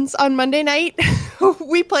 rounds on Monday night.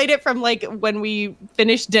 We played it from like when we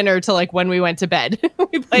finished dinner to like when we went to bed.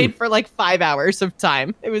 We played for like 5 hours of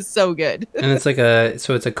time. It was so good. And it's like it's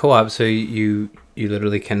a co-op, so you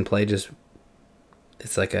literally can play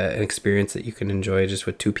it's like an experience that you can enjoy just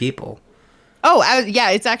with 2 people. Oh,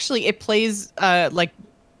 yeah, it plays like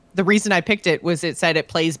the reason I picked it was it said it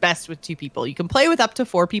plays best with 2 people. You can play with up to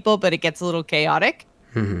 4 people, but it gets a little chaotic.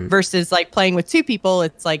 Versus like playing with 2 people,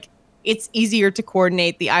 it's like it's easier to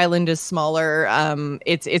coordinate. The island is smaller.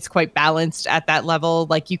 It's quite balanced at that level.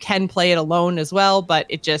 Like you can play it alone as well, but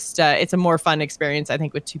it's a more fun experience, I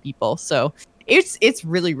think, with 2 people. So it's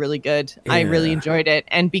really, really good. Yeah. I really enjoyed it.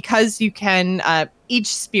 And because you can, each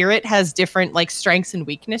spirit has different like strengths and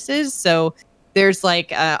weaknesses. So there's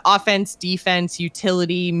like offense, defense,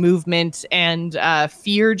 utility, movement, and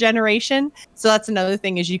fear generation. So that's another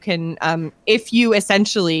thing is you can, if you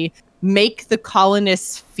essentially make the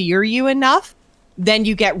colonists fear you enough, then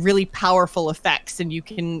you get really powerful effects, and you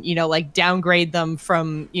can, like downgrade them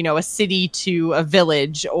from, a city to a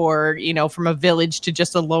village, or, from a village to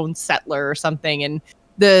just a lone settler or something. And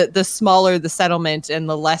the smaller the settlement and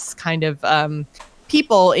the less kind of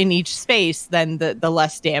people in each space, then the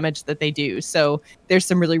less damage that they do. So there's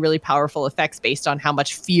some really, really powerful effects based on how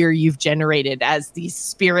much fear you've generated as these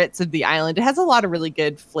spirits of the island. It has a lot of really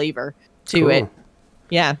good flavor to it.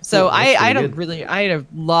 Yeah, so I had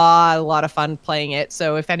a lot of fun playing it.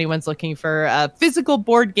 So if anyone's looking for a physical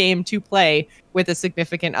board game to play with a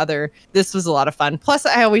significant other, this was a lot of fun. Plus,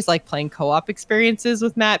 I always like playing co-op experiences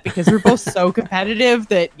with Matt because we're both so competitive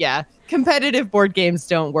that, competitive board games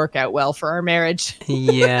don't work out well for our marriage.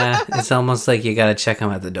 Yeah, it's almost like you got to check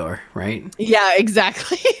them at the door, right? Yeah,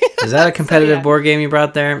 exactly. Is that a competitive board game you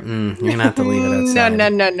brought there? You're going to have to leave it outside.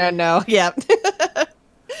 No. Yeah.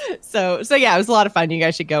 So yeah, it was a lot of fun. You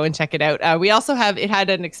guys should go and check it out. We also it had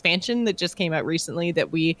an expansion that just came out recently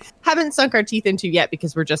that we haven't sunk our teeth into yet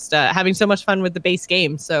because we're just having so much fun with the base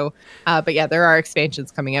game. So, but yeah, there are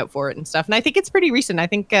expansions coming out for it and stuff. And I think it's pretty recent. I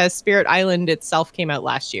think Spirit Island itself came out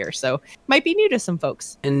last year, so might be new to some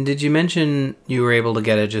folks. And did you mention you were able to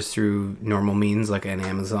get it just through normal means, like an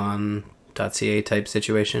Amazon.ca type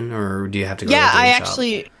situation, or do you have to go to the game shop?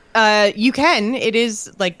 Actually... you can. It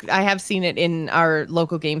is like I have seen it in our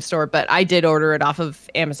local game store, but I did order it off of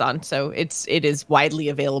Amazon, so it is widely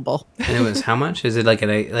available. And it was how much? Is it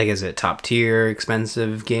is it top tier,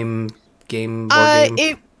 expensive game board game?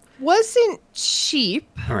 It wasn't cheap,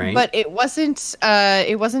 but it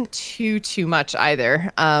wasn't too much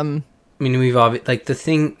either. I mean, we've talked about.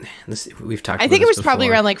 I think it was before. Probably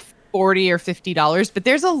around like $40 or $50, but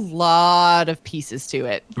there's a lot of pieces to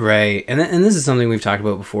it. Right. And this is something we've talked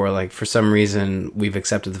about before. Like, for some reason, we've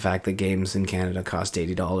accepted the fact that games in Canada cost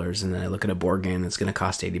 $80, and then I look at a board game that's going to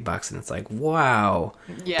cost $80, and it's like, wow,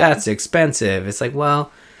 that's expensive. It's like, well,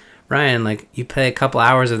 Ryan, like, you pay a couple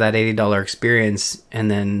hours of that $80 experience, and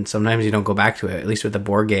then sometimes you don't go back to it. At least with a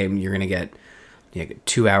board game, you're going to get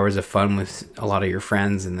 2 hours of fun with a lot of your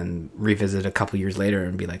friends, and then revisit a couple years later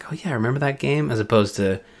and be like, oh yeah, remember that game? As opposed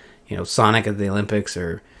to Sonic at the Olympics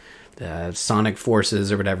or Sonic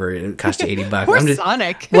Forces or whatever. It cost you $80. Poor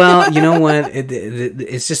Sonic. Well, you know what?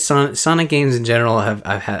 It's just Sonic games in general.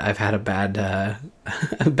 I've had a bad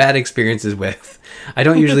bad experiences with. I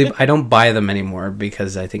don't buy them anymore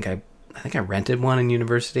because I think I rented one in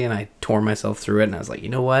university and I tore myself through it and I was like, you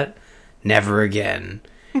know what? Never again.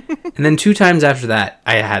 And then 2 times after that,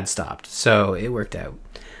 I had stopped, so it worked out.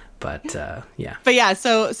 But yeah. But yeah,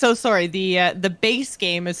 so sorry. The base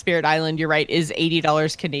game of Spirit Island, you're right, is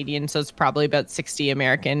 $80 Canadian, so it's probably about 60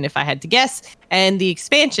 American if I had to guess. And the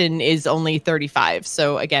expansion is only $35.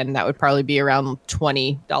 So again, that would probably be around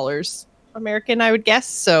 $20 American, I would guess.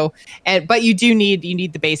 So, but you need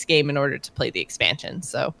the base game in order to play the expansion.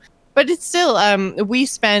 So, but it's still we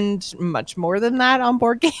spend much more than that on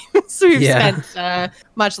board games. We've spent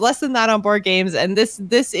much less than that on board games, and this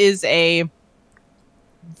is a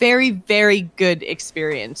very, very good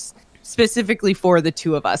experience specifically for the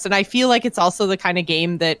two of us. And I feel like it's also the kind of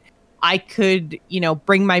game that I could,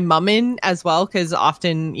 bring my mom in as well. Cause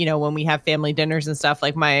often, when we have family dinners and stuff,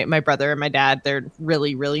 like my brother and my dad, they're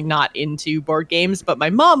really, really not into board games, but my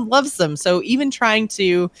mom loves them. So even trying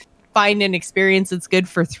to find an experience that's good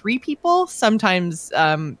for 3 people, sometimes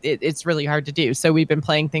it's really hard to do. So we've been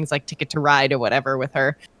playing things like Ticket to Ride or whatever with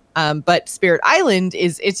her. But Spirit Island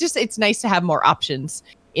it's nice to have more options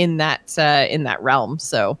in that realm.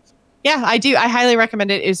 So yeah, I highly recommend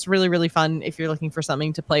it. It's really, really fun. If you're looking for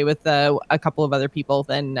something to play with a couple of other people,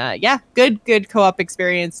 then good co-op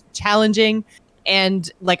experience, challenging. And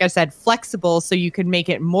like I said, flexible. So you can make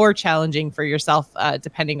it more challenging for yourself,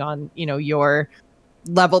 depending on, your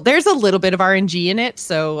level. There's a little bit of RNG in it.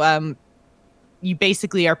 So you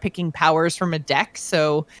basically are picking powers from a deck.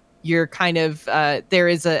 So you're kind of there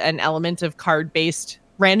is an element of card-based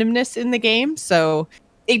randomness in the game, so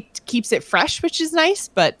it keeps it fresh, which is nice.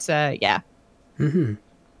 But yeah, I'll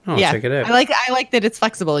check it out. I like that it's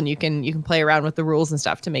flexible and you can play around with the rules and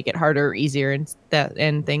stuff to make it harder or easier and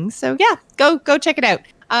things. So yeah, go check it out.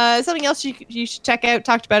 Something else you should check out.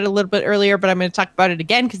 Talked about it a little bit earlier, but I'm going to talk about it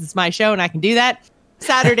again because it's my show and I can do that.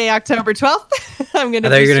 Saturday, October 12th. I'm going to.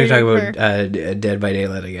 I thought you were going to talk about Dead by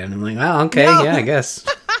Daylight again. I'm like, oh, okay, no. Yeah, I guess.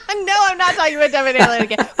 No, I'm not talking about Dead by Daylight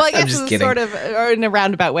again. Well, I guess it's sort of or in a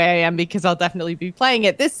roundabout way I am, because I'll definitely be playing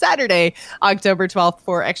it this Saturday, October 12th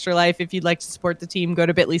for Extra Life. If you'd like to support the team, go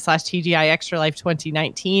to bit.ly/TGI Extra Life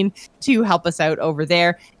 2019 to help us out over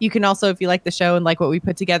there. You can also, if you like the show and like what we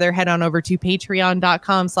put together, head on over to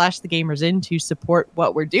patreon.com/thegamersin to support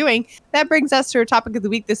what we're doing. That brings us to our topic of the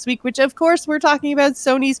week this week, which of course we're talking about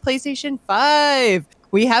Sony's PlayStation 5.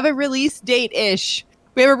 We have a release date-ish.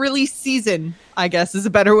 We have a release season, I guess, is a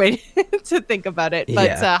better way to think about it.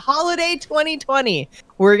 But holiday 2020,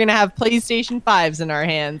 we're going to have PlayStation 5s in our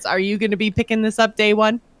hands. Are you going to be picking this up day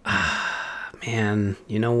one? Man,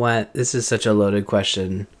 you know what? This is such a loaded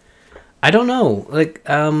question. I don't know. Like,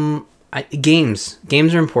 games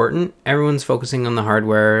are important. Everyone's focusing on the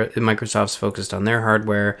hardware. Microsoft's focused on their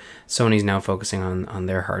hardware. Sony's now focusing on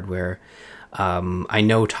their hardware. I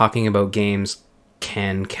know talking about games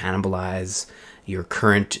can cannibalize your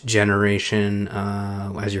current generation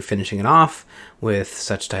as you're finishing it off with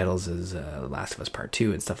such titles as Last of Us Part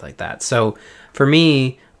 2 and stuff like that. So for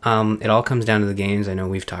me, it all comes down to the games. I know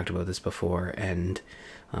we've talked about this before, and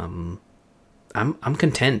I'm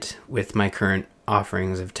content with my current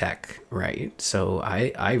offerings of tech, right? So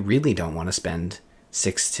I really don't want to spend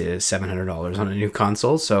 $600 to $700 on a new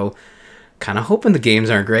console. So kind of hoping the games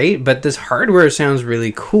aren't great, but this hardware sounds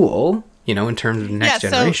really cool, in terms of next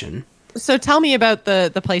generation. So tell me about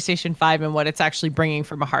the PlayStation 5 and what it's actually bringing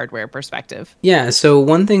from a hardware perspective. Yeah, so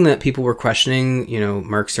one thing that people were questioning,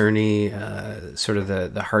 Mark Cerny, sort of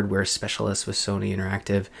the hardware specialist with Sony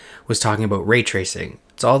Interactive, was talking about ray tracing.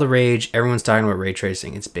 It's all the rage. Everyone's talking about ray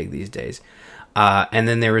tracing. It's big these days. And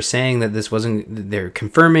then they were saying that they're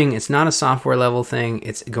confirming it's not a software level thing.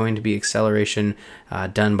 It's going to be acceleration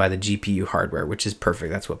done by the GPU hardware, which is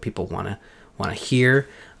perfect. That's what people want to hear.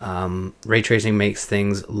 Ray tracing makes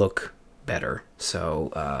things look better,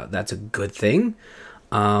 so that's a good thing.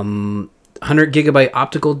 100 gigabyte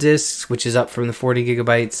optical discs, which is up from the 40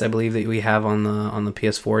 gigabytes I believe that we have on the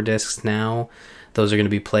PS4 discs now. Those are going to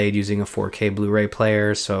be played using a 4K Blu-ray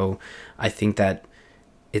player, so I think that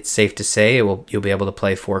it's safe to say you'll be able to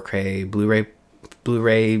play 4K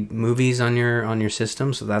Blu-ray movies on your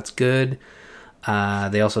system, so that's good.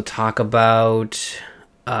 They also talk about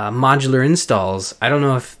modular installs. I don't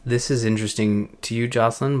know if this is interesting to you,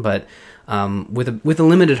 Jocelyn, but with a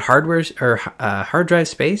limited hardware or hard drive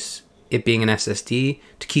space, it being an SSD,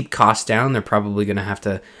 to keep costs down, they're probably going to have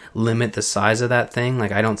to limit the size of that thing.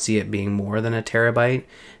 Like, I don't see it being more than a terabyte.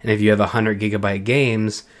 And if you have 100 gigabyte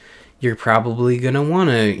games, you're probably going to want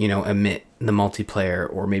to, omit the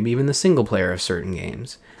multiplayer or maybe even the single player of certain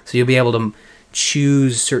games. So you'll be able to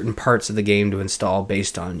choose certain parts of the game to install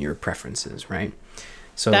based on your preferences, right?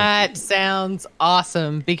 So that sounds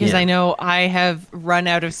awesome, because I know I have run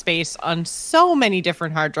out of space on so many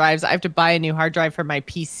different hard drives. I have to buy a new hard drive for my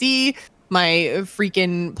PC. My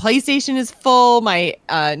freaking PlayStation is full. My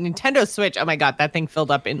Nintendo Switch, oh my God, that thing filled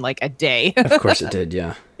up in like a day. Of course it did,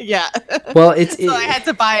 yeah. Yeah. Well, so I had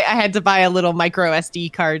to buy a little micro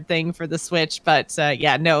SD card thing for the Switch, but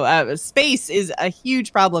space is a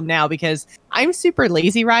huge problem now because I'm super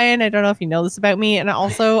lazy, Ryan. I don't know if you know this about me, and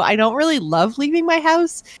also I don't really love leaving my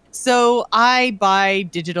house, so I buy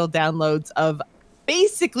digital downloads of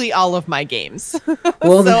basically all of my games.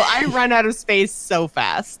 Well, so I run out of space so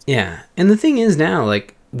fast. Yeah, and the thing is now,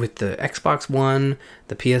 like with the Xbox One,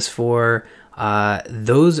 the PS4.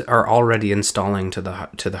 Those are already installing to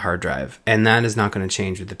the hard drive, and that is not going to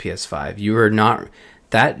change with the PS5. You are not.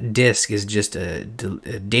 That disc is just a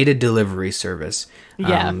data delivery service.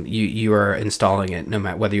 Yeah. You are installing it no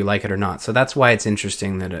matter whether you like it or not. So that's why it's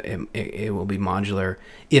interesting that it will be modular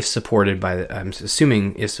if supported by I'm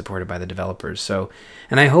assuming if supported by the developers. So,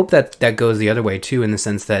 and I hope that goes the other way too, in the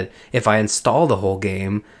sense that if I install the whole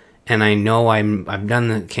game and I know I've done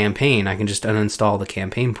the campaign, I can just uninstall the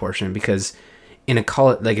campaign portion, because in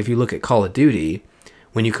if you look at Call of Duty,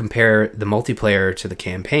 when you compare the multiplayer to the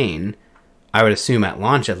campaign, I would assume at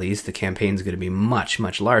launch at least the campaign is going to be much,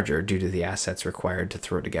 much larger due to the assets required to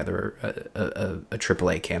throw together a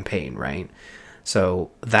AAA campaign, right?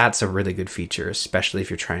 So that's a really good feature, especially if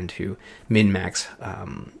you're trying to min-max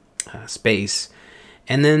space.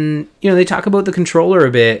 And then, they talk about the controller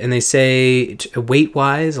a bit, and they say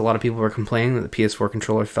weight-wise, a lot of people were complaining that the PS4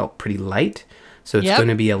 controller felt pretty light. So it's going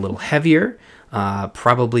to be a little heavier,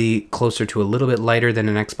 probably closer to a little bit lighter than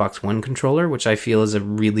an Xbox One controller, which I feel is a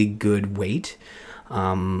really good weight.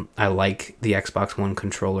 I like the Xbox One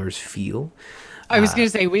controller's feel. I was going to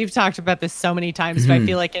say, we've talked about this so many times, but I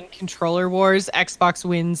feel like in controller wars, Xbox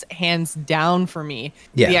wins hands down for me.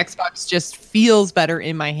 Yeah. The Xbox just feels better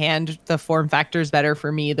in my hand. The form factor's better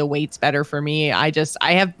for me. The weight's better for me. I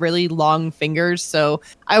have really long fingers, so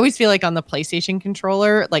I always feel like on the PlayStation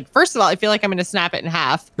controller, like, first of all, I feel like I'm going to snap it in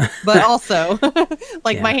half, but also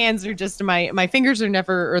my hands are just, my fingers are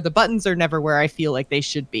never, or the buttons are never where I feel like they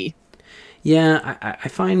should be. Yeah, I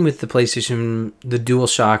find with the PlayStation, the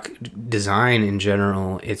DualShock design in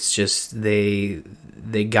general, it's just they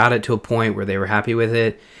got it to a point where they were happy with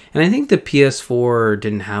it, and I think the PS4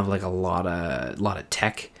 didn't have like a lot of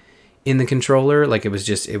tech in the controller. Like it was a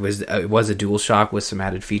DualShock with some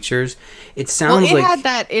added features. It sounds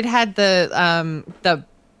it had the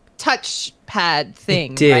touch pad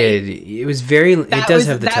thing. It did. Right? It was very. It does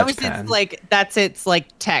have the touch pad. That's its like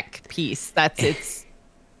tech piece. That's its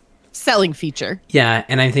selling feature. Yeah,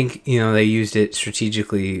 and I think they used it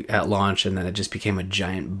strategically at launch, and then it just became a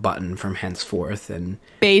giant button from henceforth. And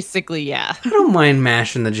basically, yeah, I don't mind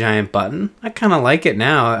mashing the giant button. I kind of like it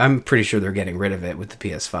now. I'm pretty sure they're getting rid of it with the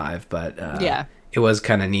PS5, but it was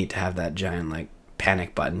kind of neat to have that giant like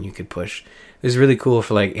panic button you could push. It was really cool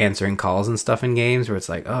for like answering calls and stuff in games where it's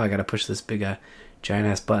like, oh, I gotta push this big giant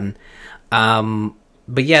ass button.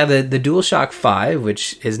 But yeah, the DualShock 5,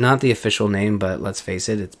 which is not the official name, but let's face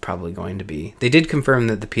it, it's probably going to be. They did confirm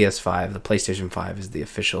that the PS5, the PlayStation 5, is the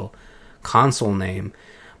official console name.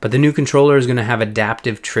 But the new controller is going to have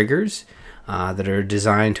adaptive triggers that are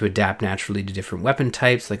designed to adapt naturally to different weapon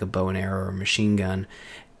types, like a bow and arrow or a machine gun.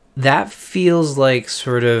 That feels like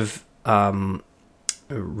sort of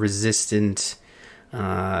resistant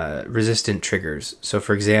triggers. So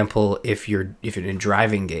for example, if you're in a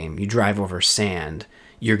driving game, you drive over sand,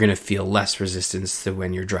 you're going to feel less resistance than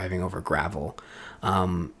when you're driving over gravel.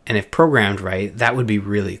 And if programmed right, that would be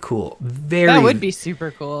really cool. That would be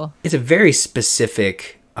super cool. It's a very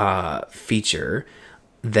specific feature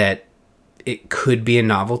that it could be a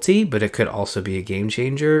novelty, but it could also be a game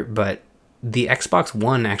changer. But the Xbox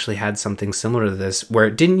One actually had something similar to this, where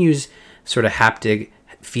it didn't use sort of haptic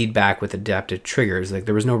feedback with adaptive triggers. Like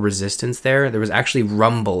there was no resistance there. There was actually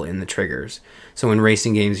rumble in the triggers. So in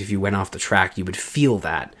racing games, if you went off the track, you would feel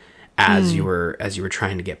that as you were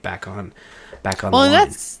trying to get back on the line.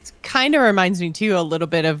 That's kind of reminds me too a little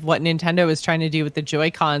bit of what Nintendo was trying to do with the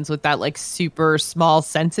Joy-Cons, with that like super small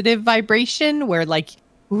sensitive vibration where like,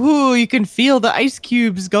 ooh, you can feel the ice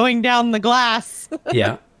cubes going down the glass.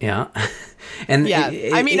 Yeah. And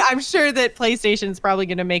I'm sure that PlayStation's probably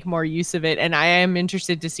going to make more use of it, and I am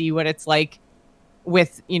interested to see what it's like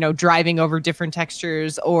with, you know, driving over different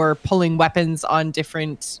textures or pulling weapons on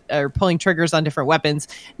different, or pulling triggers on different weapons.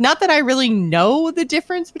 Not that I really know the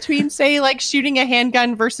difference between, say, like shooting a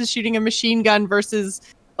handgun versus shooting a machine gun versus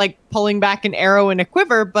like pulling back an arrow in a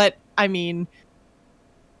quiver. But I mean,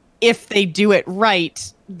 if they do it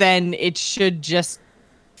right, then it should just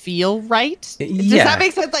feel right. Does that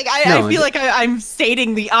make sense? Like I feel like I'm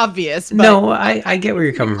stating the obvious. But no, I get where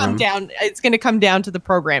you're coming from. It's going to come down to the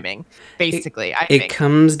programming, basically. I think it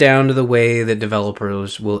comes down to the way that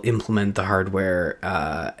developers will implement the hardware,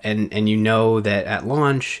 and you know that at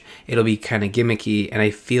launch it'll be kind of gimmicky. And I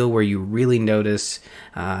feel where you really notice,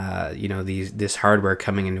 this hardware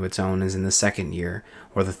coming into its own is in the second year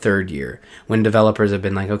or the third year, when developers have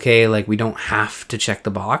been like, okay, like we don't have to check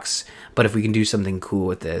the box, but if we can do something cool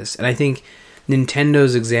with this. And I think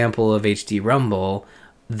Nintendo's example of HD Rumble,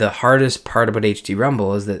 the hardest part about HD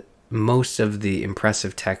Rumble is that most of the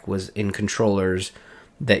impressive tech was in controllers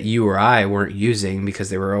that you or I weren't using because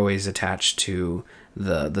they were always attached to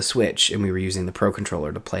the Switch, and we were using the Pro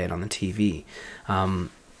Controller to play it on the TV.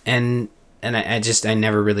 And I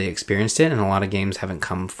never really experienced it, and a lot of games haven't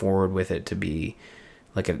come forward with it to be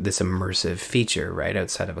like this immersive feature, right,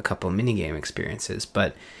 outside of a couple of minigame experiences.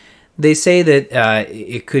 But they say that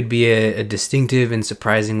it could be a distinctive and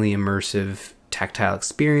surprisingly immersive tactile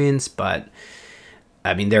experience, but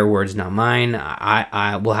I mean, their words, not mine.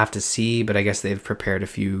 I will have to see, but I guess they've prepared a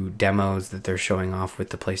few demos that they're showing off with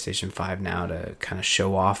the PlayStation 5 now to kind of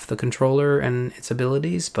show off the controller and its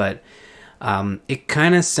abilities. But it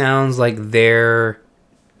kind of sounds like they're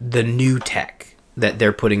the new tech that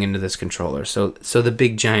they're putting into this controller. So the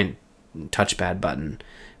big giant touchpad button,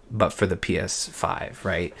 but for the PS5,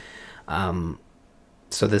 right?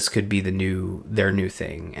 So this could be their new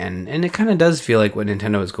thing, and it kind of does feel like what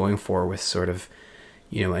Nintendo is going for with sort of,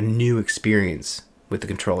 you know, a new experience with the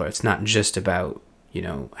controller. It's not just about, you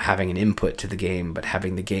know, having an input to the game, but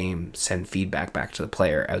having the game send feedback back to the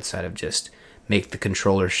player outside of just make the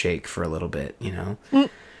controller shake for a little bit, you know.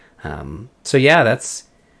 So yeah, that's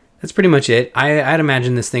pretty much it. I'd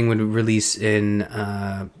imagine this thing would release in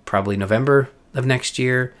probably November of next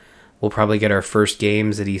year. We'll probably get our first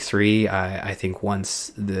games at E3. I think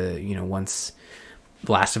once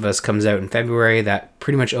Last of Us comes out in February, that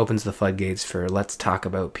pretty much opens the floodgates for let's talk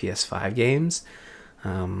about PS5 games.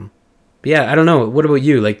 But yeah, I don't know. What about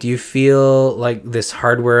you? Like, do you feel like this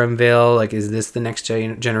hardware unveil, like, is this the next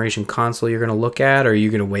generation console you're going to look at, or are you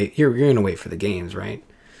going to wait? You're going to wait for the games, right?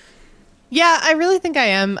 Yeah, I really think I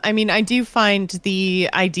am. I mean, I do find the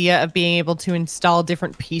idea of being able to install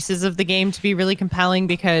different pieces of the game to be really compelling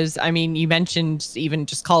because, I mean, you mentioned even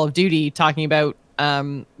just Call of Duty talking about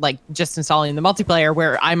like just installing the multiplayer,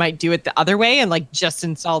 where I might do it the other way and like just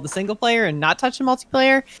install the single player and not touch the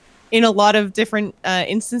multiplayer in a lot of different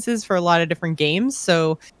instances for a lot of different games.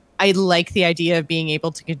 So I like the idea of being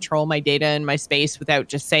able to control my data and my space without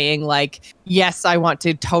just saying like, yes, I want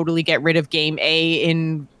to totally get rid of game A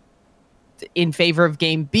in favor of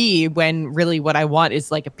game B, when really what I want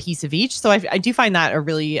is like a piece of each. So I do find that a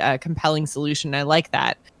really compelling solution. I like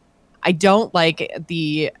that. I don't like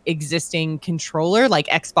the existing controller. Like,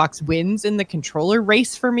 Xbox wins in the controller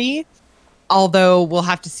race for me. Although we'll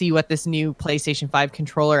have to see what this new PlayStation 5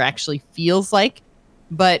 controller actually feels like.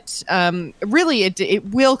 But really, it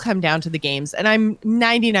will come down to the games. And I'm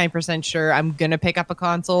 99% sure I'm going to pick up a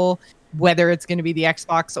console, whether it's going to be the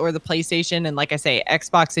Xbox or the PlayStation. And like I say,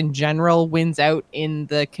 Xbox in general wins out in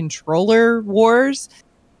the controller wars.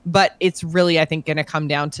 But it's really, I think, going to come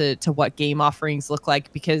down to what game offerings look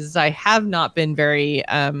like, because I have not been very...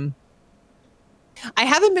 I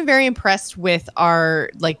haven't been very impressed with our,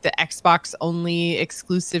 like, the Xbox only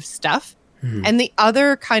exclusive stuff. And the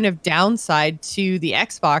other kind of downside to the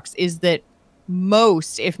Xbox is that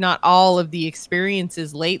most, if not all, of the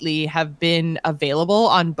experiences lately have been available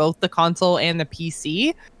on both the console and the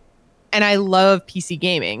PC. And I love PC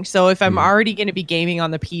gaming. So if I'm already going to be gaming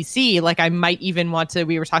on the PC, like, I might even want to,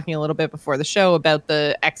 we were talking a little bit before the show about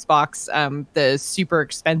the Xbox, the super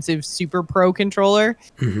expensive Super Pro controller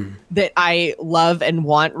that I love and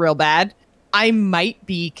want real bad. I might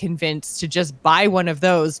be convinced to just buy one of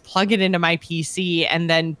those, plug it into my PC, and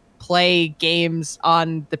then play games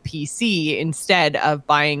on the PC instead of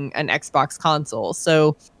buying an Xbox console.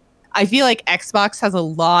 So I feel like Xbox has a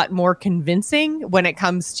lot more convincing when it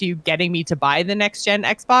comes to getting me to buy the next gen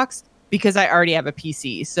Xbox, because I already have a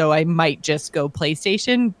PC. So I might just go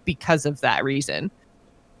PlayStation because of that reason.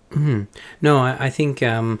 No, I think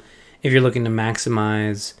if you're looking to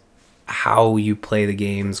maximize how you play the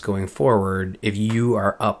games going forward, if you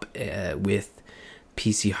are up with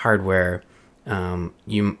PC hardware,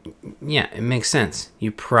 it makes sense.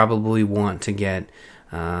 You probably want to get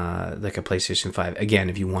like a PlayStation 5 again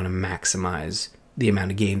if you want to maximize the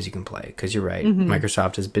amount of games you can play, because you're right.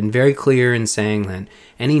 Microsoft has been very clear in saying that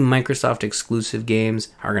any Microsoft exclusive games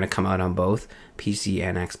are going to come out on both PC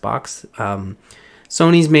and Xbox.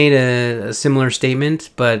 Sony's made a similar statement,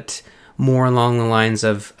 but more along the lines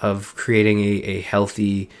of creating a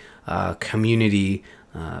healthy community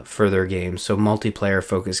for their games. So multiplayer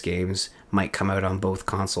focused games might come out on both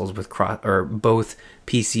consoles with both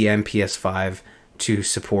PC and PS5 to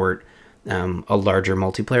support a larger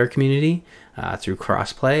multiplayer community through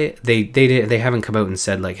crossplay. They haven't come out and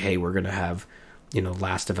said like, hey, we're gonna have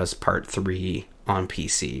Last of Us Part 3 on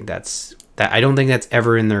PC. I don't think that's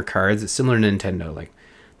ever in their cards. It's similar to Nintendo. Like,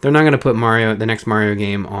 they're not gonna put the next Mario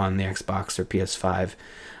game on the Xbox or PS5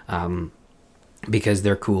 because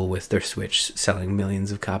they're cool with their Switch selling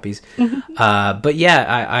millions of copies. But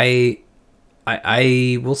yeah,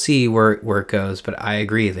 I will see where it goes, but I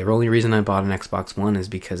agree. The only reason I bought an Xbox One is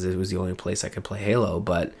because it was the only place I could play Halo,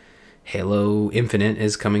 but Halo Infinite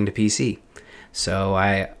is coming to PC. So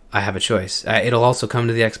I have a choice. It'll also come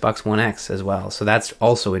to the Xbox One X as well. So that's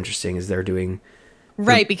also interesting, is they're doing...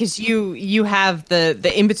 Right, because you have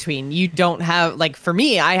the in-between. You don't have, like, for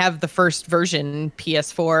me, I have the first version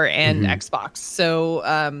PS4 and Xbox. So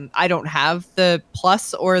I don't have the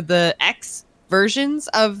Plus or the X versions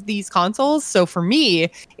of these consoles. So for me,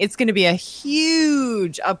 it's going to be a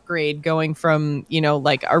huge upgrade going from,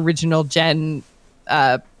 like original gen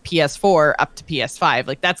PS4 up to PS5.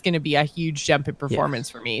 Like, that's going to be a huge jump in performance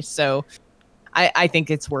for me. So I think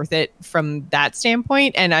it's worth it from that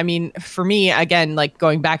standpoint. And I mean, for me, again, like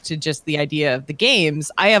going back to just the idea of the games,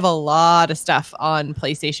 I have a lot of stuff on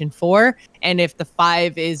PlayStation 4. And if the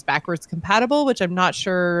 5 is backwards compatible, which I'm not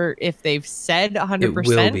sure if they've said 100%. It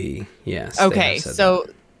will be, yes. Okay, so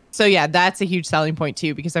yeah, that's a huge selling point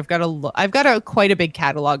too, because I've got quite a big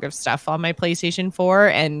catalog of stuff on my PlayStation 4,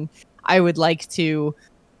 and I would like to,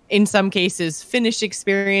 in some cases, finish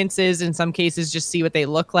experiences, in some cases, just see what they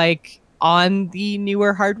look like on the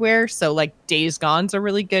newer hardware. So like Days Gone's a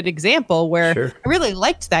really good example where I really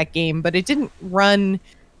liked that game, but it didn't run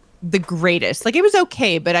the greatest. Like, it was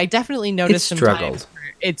okay, but I definitely noticed some times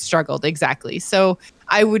where it struggled. Exactly. So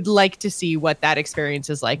I would like to see what that experience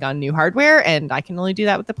is like on new hardware, and I can only do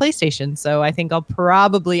that with the PlayStation. So I think I'm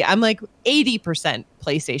like 80%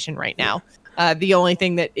 PlayStation right now. The only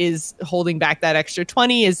thing that is holding back that extra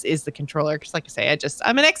 20 is the controller. Because like I say,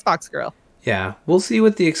 I'm an Xbox girl. Yeah, we'll see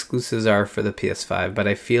what the exclusives are for the PS5, but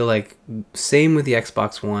I feel like same with the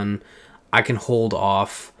Xbox One, I can hold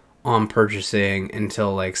off on purchasing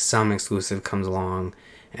until like some exclusive comes along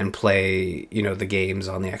and play, the games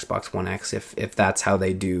on the Xbox One X if that's how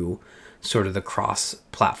they do sort of the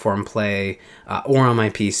cross-platform play, or on my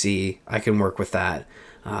PC, I can work with that.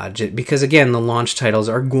 Because again, the launch titles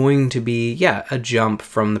are going to be, a jump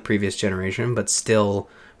from the previous generation, but still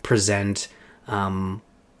present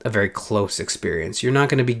a very close experience. You're not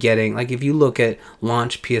going to be getting, like, if you look at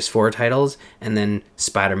launch PS4 titles and then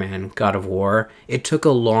Spider-Man, God of War, it took a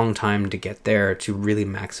long time to get there to really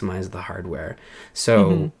maximize the hardware.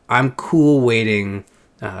 So I'm cool waiting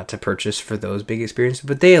to purchase for those big experiences,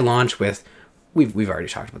 but they launch with, we've already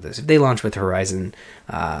talked about this, if they launch with Horizon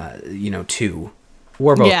 2,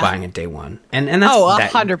 we're both buying it day one. And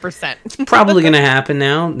that's 100%. It's probably going to happen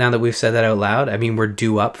now that we've said that out loud. I mean, we're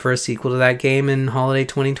due up for a sequel to that game in holiday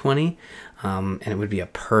 2020. And it would be a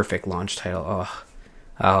perfect launch title. Oh,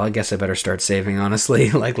 I guess I better start saving, honestly.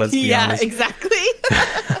 Like, let's be honest. Yeah, exactly.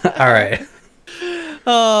 All right.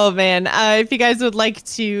 Oh, man. If you guys would like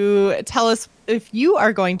to tell us if you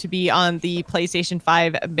are going to be on the PlayStation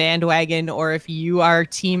 5 bandwagon or if you are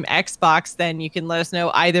Team Xbox, then you can let us know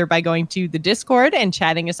either by going to the Discord and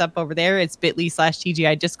chatting us up over there. It's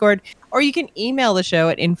bit.ly/TGI Discord. Or you can email the show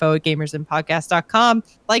at info@gamersandpodcast.com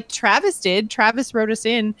like Travis did. Travis wrote us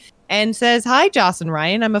in and says, "Hi, Joss and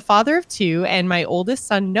Ryan. I'm a father of 2, and my oldest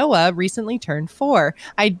son, Noah, recently turned 4.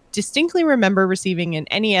 I distinctly remember receiving an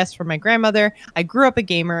NES from my grandmother. I grew up a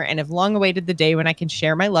gamer and have long awaited the day when I can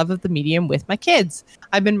share my love of the medium with my kids.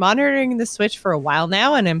 I've been monitoring the Switch for a while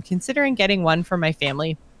now, and I'm considering getting one for my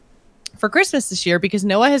family for Christmas this year because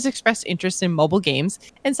Noah has expressed interest in mobile games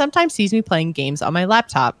and sometimes sees me playing games on my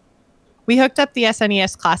laptop. We hooked up the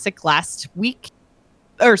SNES Classic last weekend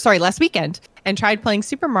and tried playing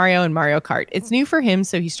Super Mario and Mario Kart. It's new for him,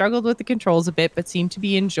 so he struggled with the controls a bit, but seemed to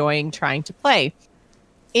be enjoying trying to play.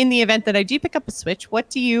 In the event that I do pick up a Switch,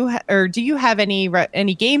 what do you have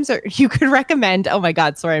any games or you could recommend? Oh my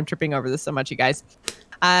God, sorry, I'm tripping over this so much, you guys.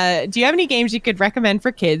 Do you have any games you could recommend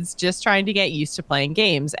for kids just trying to get used to playing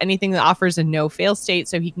games? Anything that offers a no fail state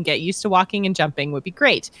so he can get used to walking and jumping would be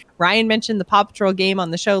great. Ryan mentioned the Paw Patrol game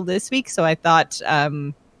on the show this week, so I thought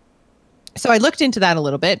so I looked into that a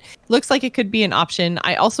little bit. Looks like it could be an option.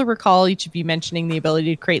 I also recall each of you mentioning the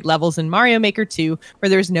ability to create levels in Mario Maker 2 where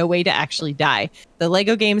there's no way to actually die. The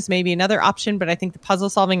Lego games may be another option, but I think the puzzle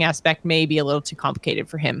solving aspect may be a little too complicated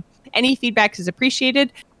for him. Any feedback is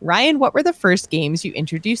appreciated. Ryan, what were the first games you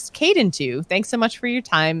introduced Caden to? Thanks so much for your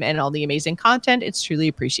time and all the amazing content. It's truly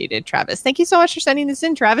appreciated. Travis, thank you so much for sending this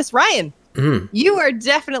in, Travis. Ryan, you are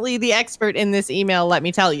definitely the expert in this email, let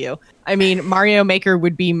me tell you. I mean, Mario Maker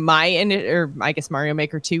would be or I guess Mario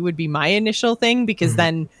Maker 2 would be my initial thing, because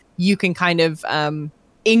then you can kind of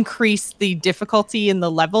increase the difficulty in the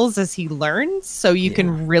levels as he learns, so you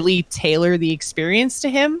can really tailor the experience to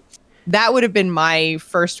him. That would have been my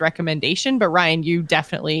first recommendation, but Ryan, you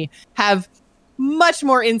definitely have much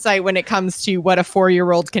more insight when it comes to what a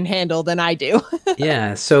 4-year-old can handle than I do.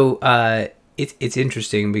 Yeah, so it's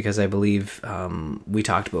interesting because I believe we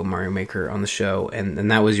talked about Mario Maker on the show, and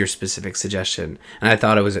that was your specific suggestion, and I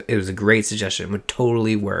thought it was a great suggestion. It would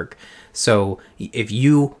totally work. So if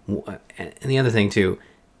you, and the other thing too,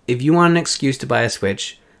 if you want an excuse to buy a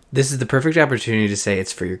Switch, this is the perfect opportunity to say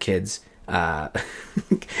it's for your kids.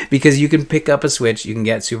 Because you can pick up a Switch, you can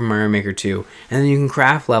get Super Mario Maker 2, and then you can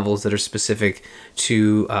craft levels that are specific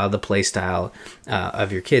to the play style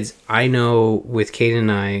of your kids. I know with Caden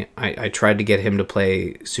and I tried to get him to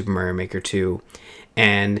play Super Mario Maker 2,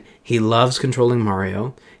 and he loves controlling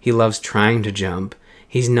Mario. He loves trying to jump.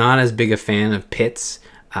 He's not as big a fan of pits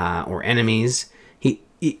or enemies.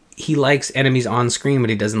 He likes enemies on screen,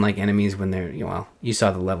 but he doesn't like enemies when they're, well, you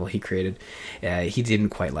saw the level he created. He didn't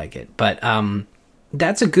quite like it. But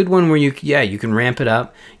that's a good one where you can ramp it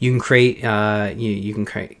up. You can create you can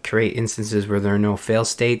create instances where there are no fail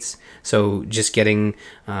states. So just getting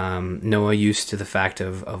Noah used to the fact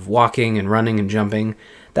of walking and running and jumping.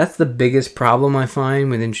 That's the biggest problem I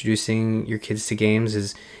find with introducing your kids to games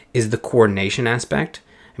is the coordination aspect.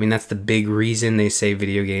 I mean, that's the big reason they say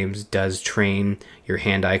video games does train your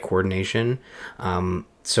hand-eye coordination.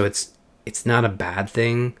 So it's not a bad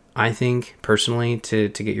thing, I think, personally, to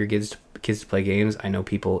get your kids to play games. I know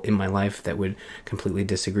people in my life that would completely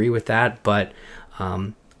disagree with that, but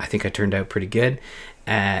I think I turned out pretty good.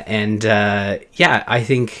 I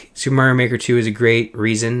think Super Mario Maker 2 is a great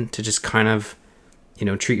reason to just kind of,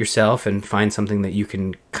 treat yourself and find something that you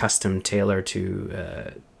can custom tailor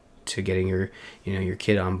to getting your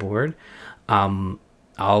kid on board.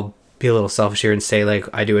 I'll be a little selfish here and say, like,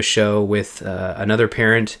 I do a show with another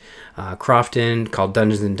parent, Crofton, called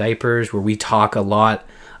Dungeons and Diapers, where we talk a lot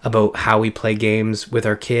about how we play games with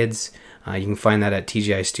our kids. You can find that at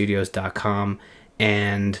tgistudios.com,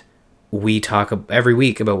 and we talk every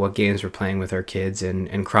week about what games we're playing with our kids,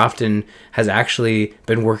 and Crofton has actually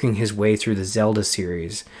been working his way through the Zelda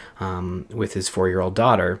series with his 4-year-old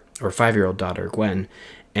daughter, or 5-year-old daughter, Gwen,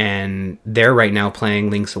 and they're right now playing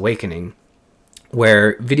Link's Awakening,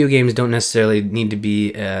 where video games don't necessarily need to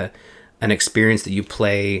be an experience that you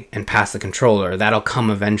play and pass the controller. That'll come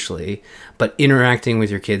eventually, but interacting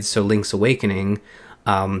with your kids. So Link's Awakening,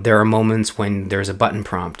 there are moments when there's a button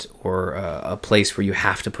prompt or a place where you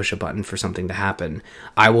have to push a button for something to happen.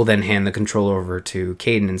 I will then hand the controller over to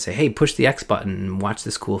Caden and say, hey, push the X button and watch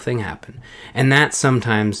this cool thing happen. And that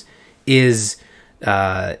sometimes is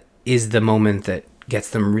the moment that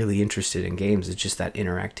gets them really interested in games. It's just that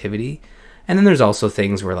interactivity. And then there's also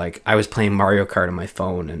things where, like, I was playing Mario Kart on my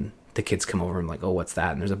phone and the kids come over and I'm like, oh, what's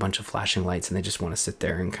that? And there's a bunch of flashing lights and they just want to sit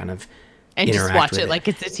there and kind of just watch it like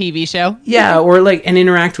it's a TV show. Yeah, or and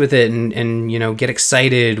interact with it and get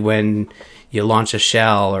excited when you launch a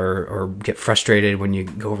shell or get frustrated when you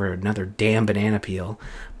go over another damn banana peel.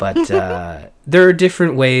 But there are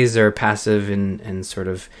different ways, there are passive and sort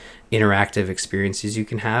of interactive experiences you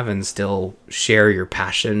can have and still share your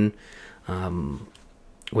passion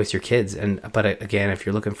with your kids. But again, if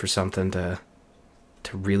you're looking for something to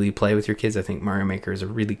really play with your kids, I think Mario Maker is a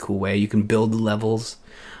really cool way. You can build the levels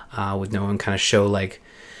with no one, kind of show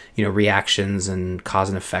reactions and cause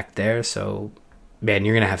and effect there. So man,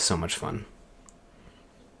 you're gonna have so much fun.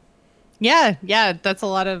 Yeah, that's a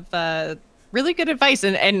lot of really good advice,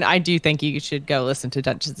 and I do think you should go listen to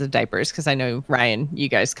Dungeons and Diapers, because I know, Ryan, you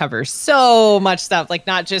guys cover so much stuff, like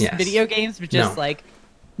not just video games, but just like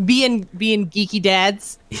being geeky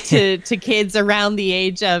dads to kids around the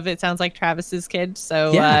age of, it sounds like, Travis's kid.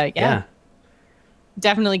 So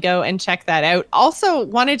definitely go and check that out. Also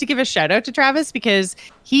wanted to give a shout out to Travis, because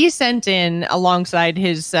he sent in, alongside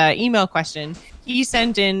his email question, he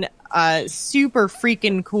sent in super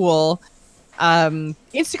freaking cool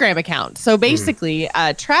Instagram account. So basically,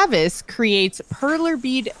 Travis creates perler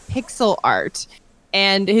bead pixel art,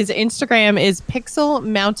 and his Instagram is Pixel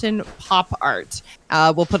Mountain Pop Art.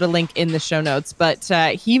 We'll put a link in the show notes, but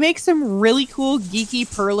he makes some really cool geeky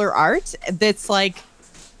perler art that's like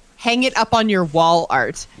hang it up on your wall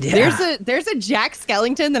art. Yeah. There's a Jack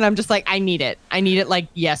Skellington that I'm just like, I need it like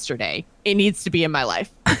yesterday. It needs to be in my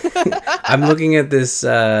life. I'm looking at this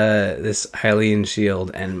Hylian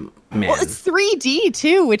shield, and man, well, it's 3D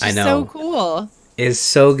too, which is so cool. It's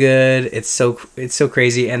so good. It's so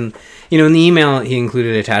crazy. And in the email he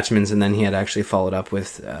included attachments, and then he had actually followed up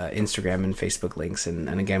with Instagram and Facebook links, and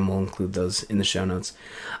again we'll include those in the show notes.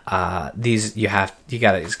 These you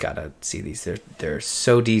gotta see these. They're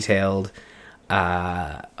so detailed.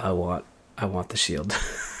 I want the shield.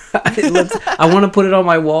 I want to put it on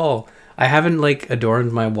my wall. I haven't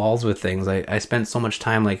adorned my walls with things. I spent so much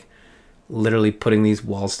time literally putting these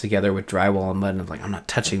walls together with drywall and mud, and I'm not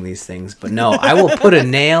touching these things. But no, I will put a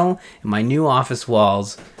nail in my new office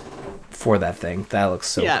walls for that thing. That looks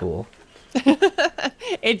so cool.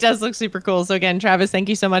 It does look super cool. So again, Travis, thank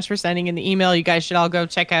you so much for sending in the email. You guys should all go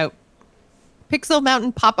check out Pixel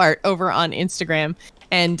Mountain Pop Art over on Instagram,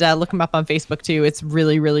 and look him up on Facebook too. It's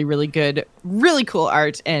really, really, really good, really cool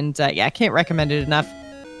art, and I can't recommend it enough.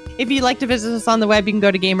 If you'd like to visit us on the web, you can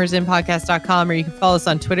go to gamersinpodcast.com, or you can follow us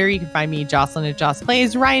on Twitter. You can find me, Jocelyn, at Joss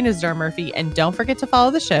Plays, Ryan is Dar Murphy, and don't forget to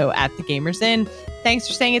follow the show at The Gamers Inn. Thanks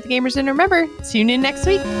for staying at The Gamers Inn. Remember, tune in next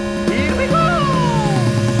week.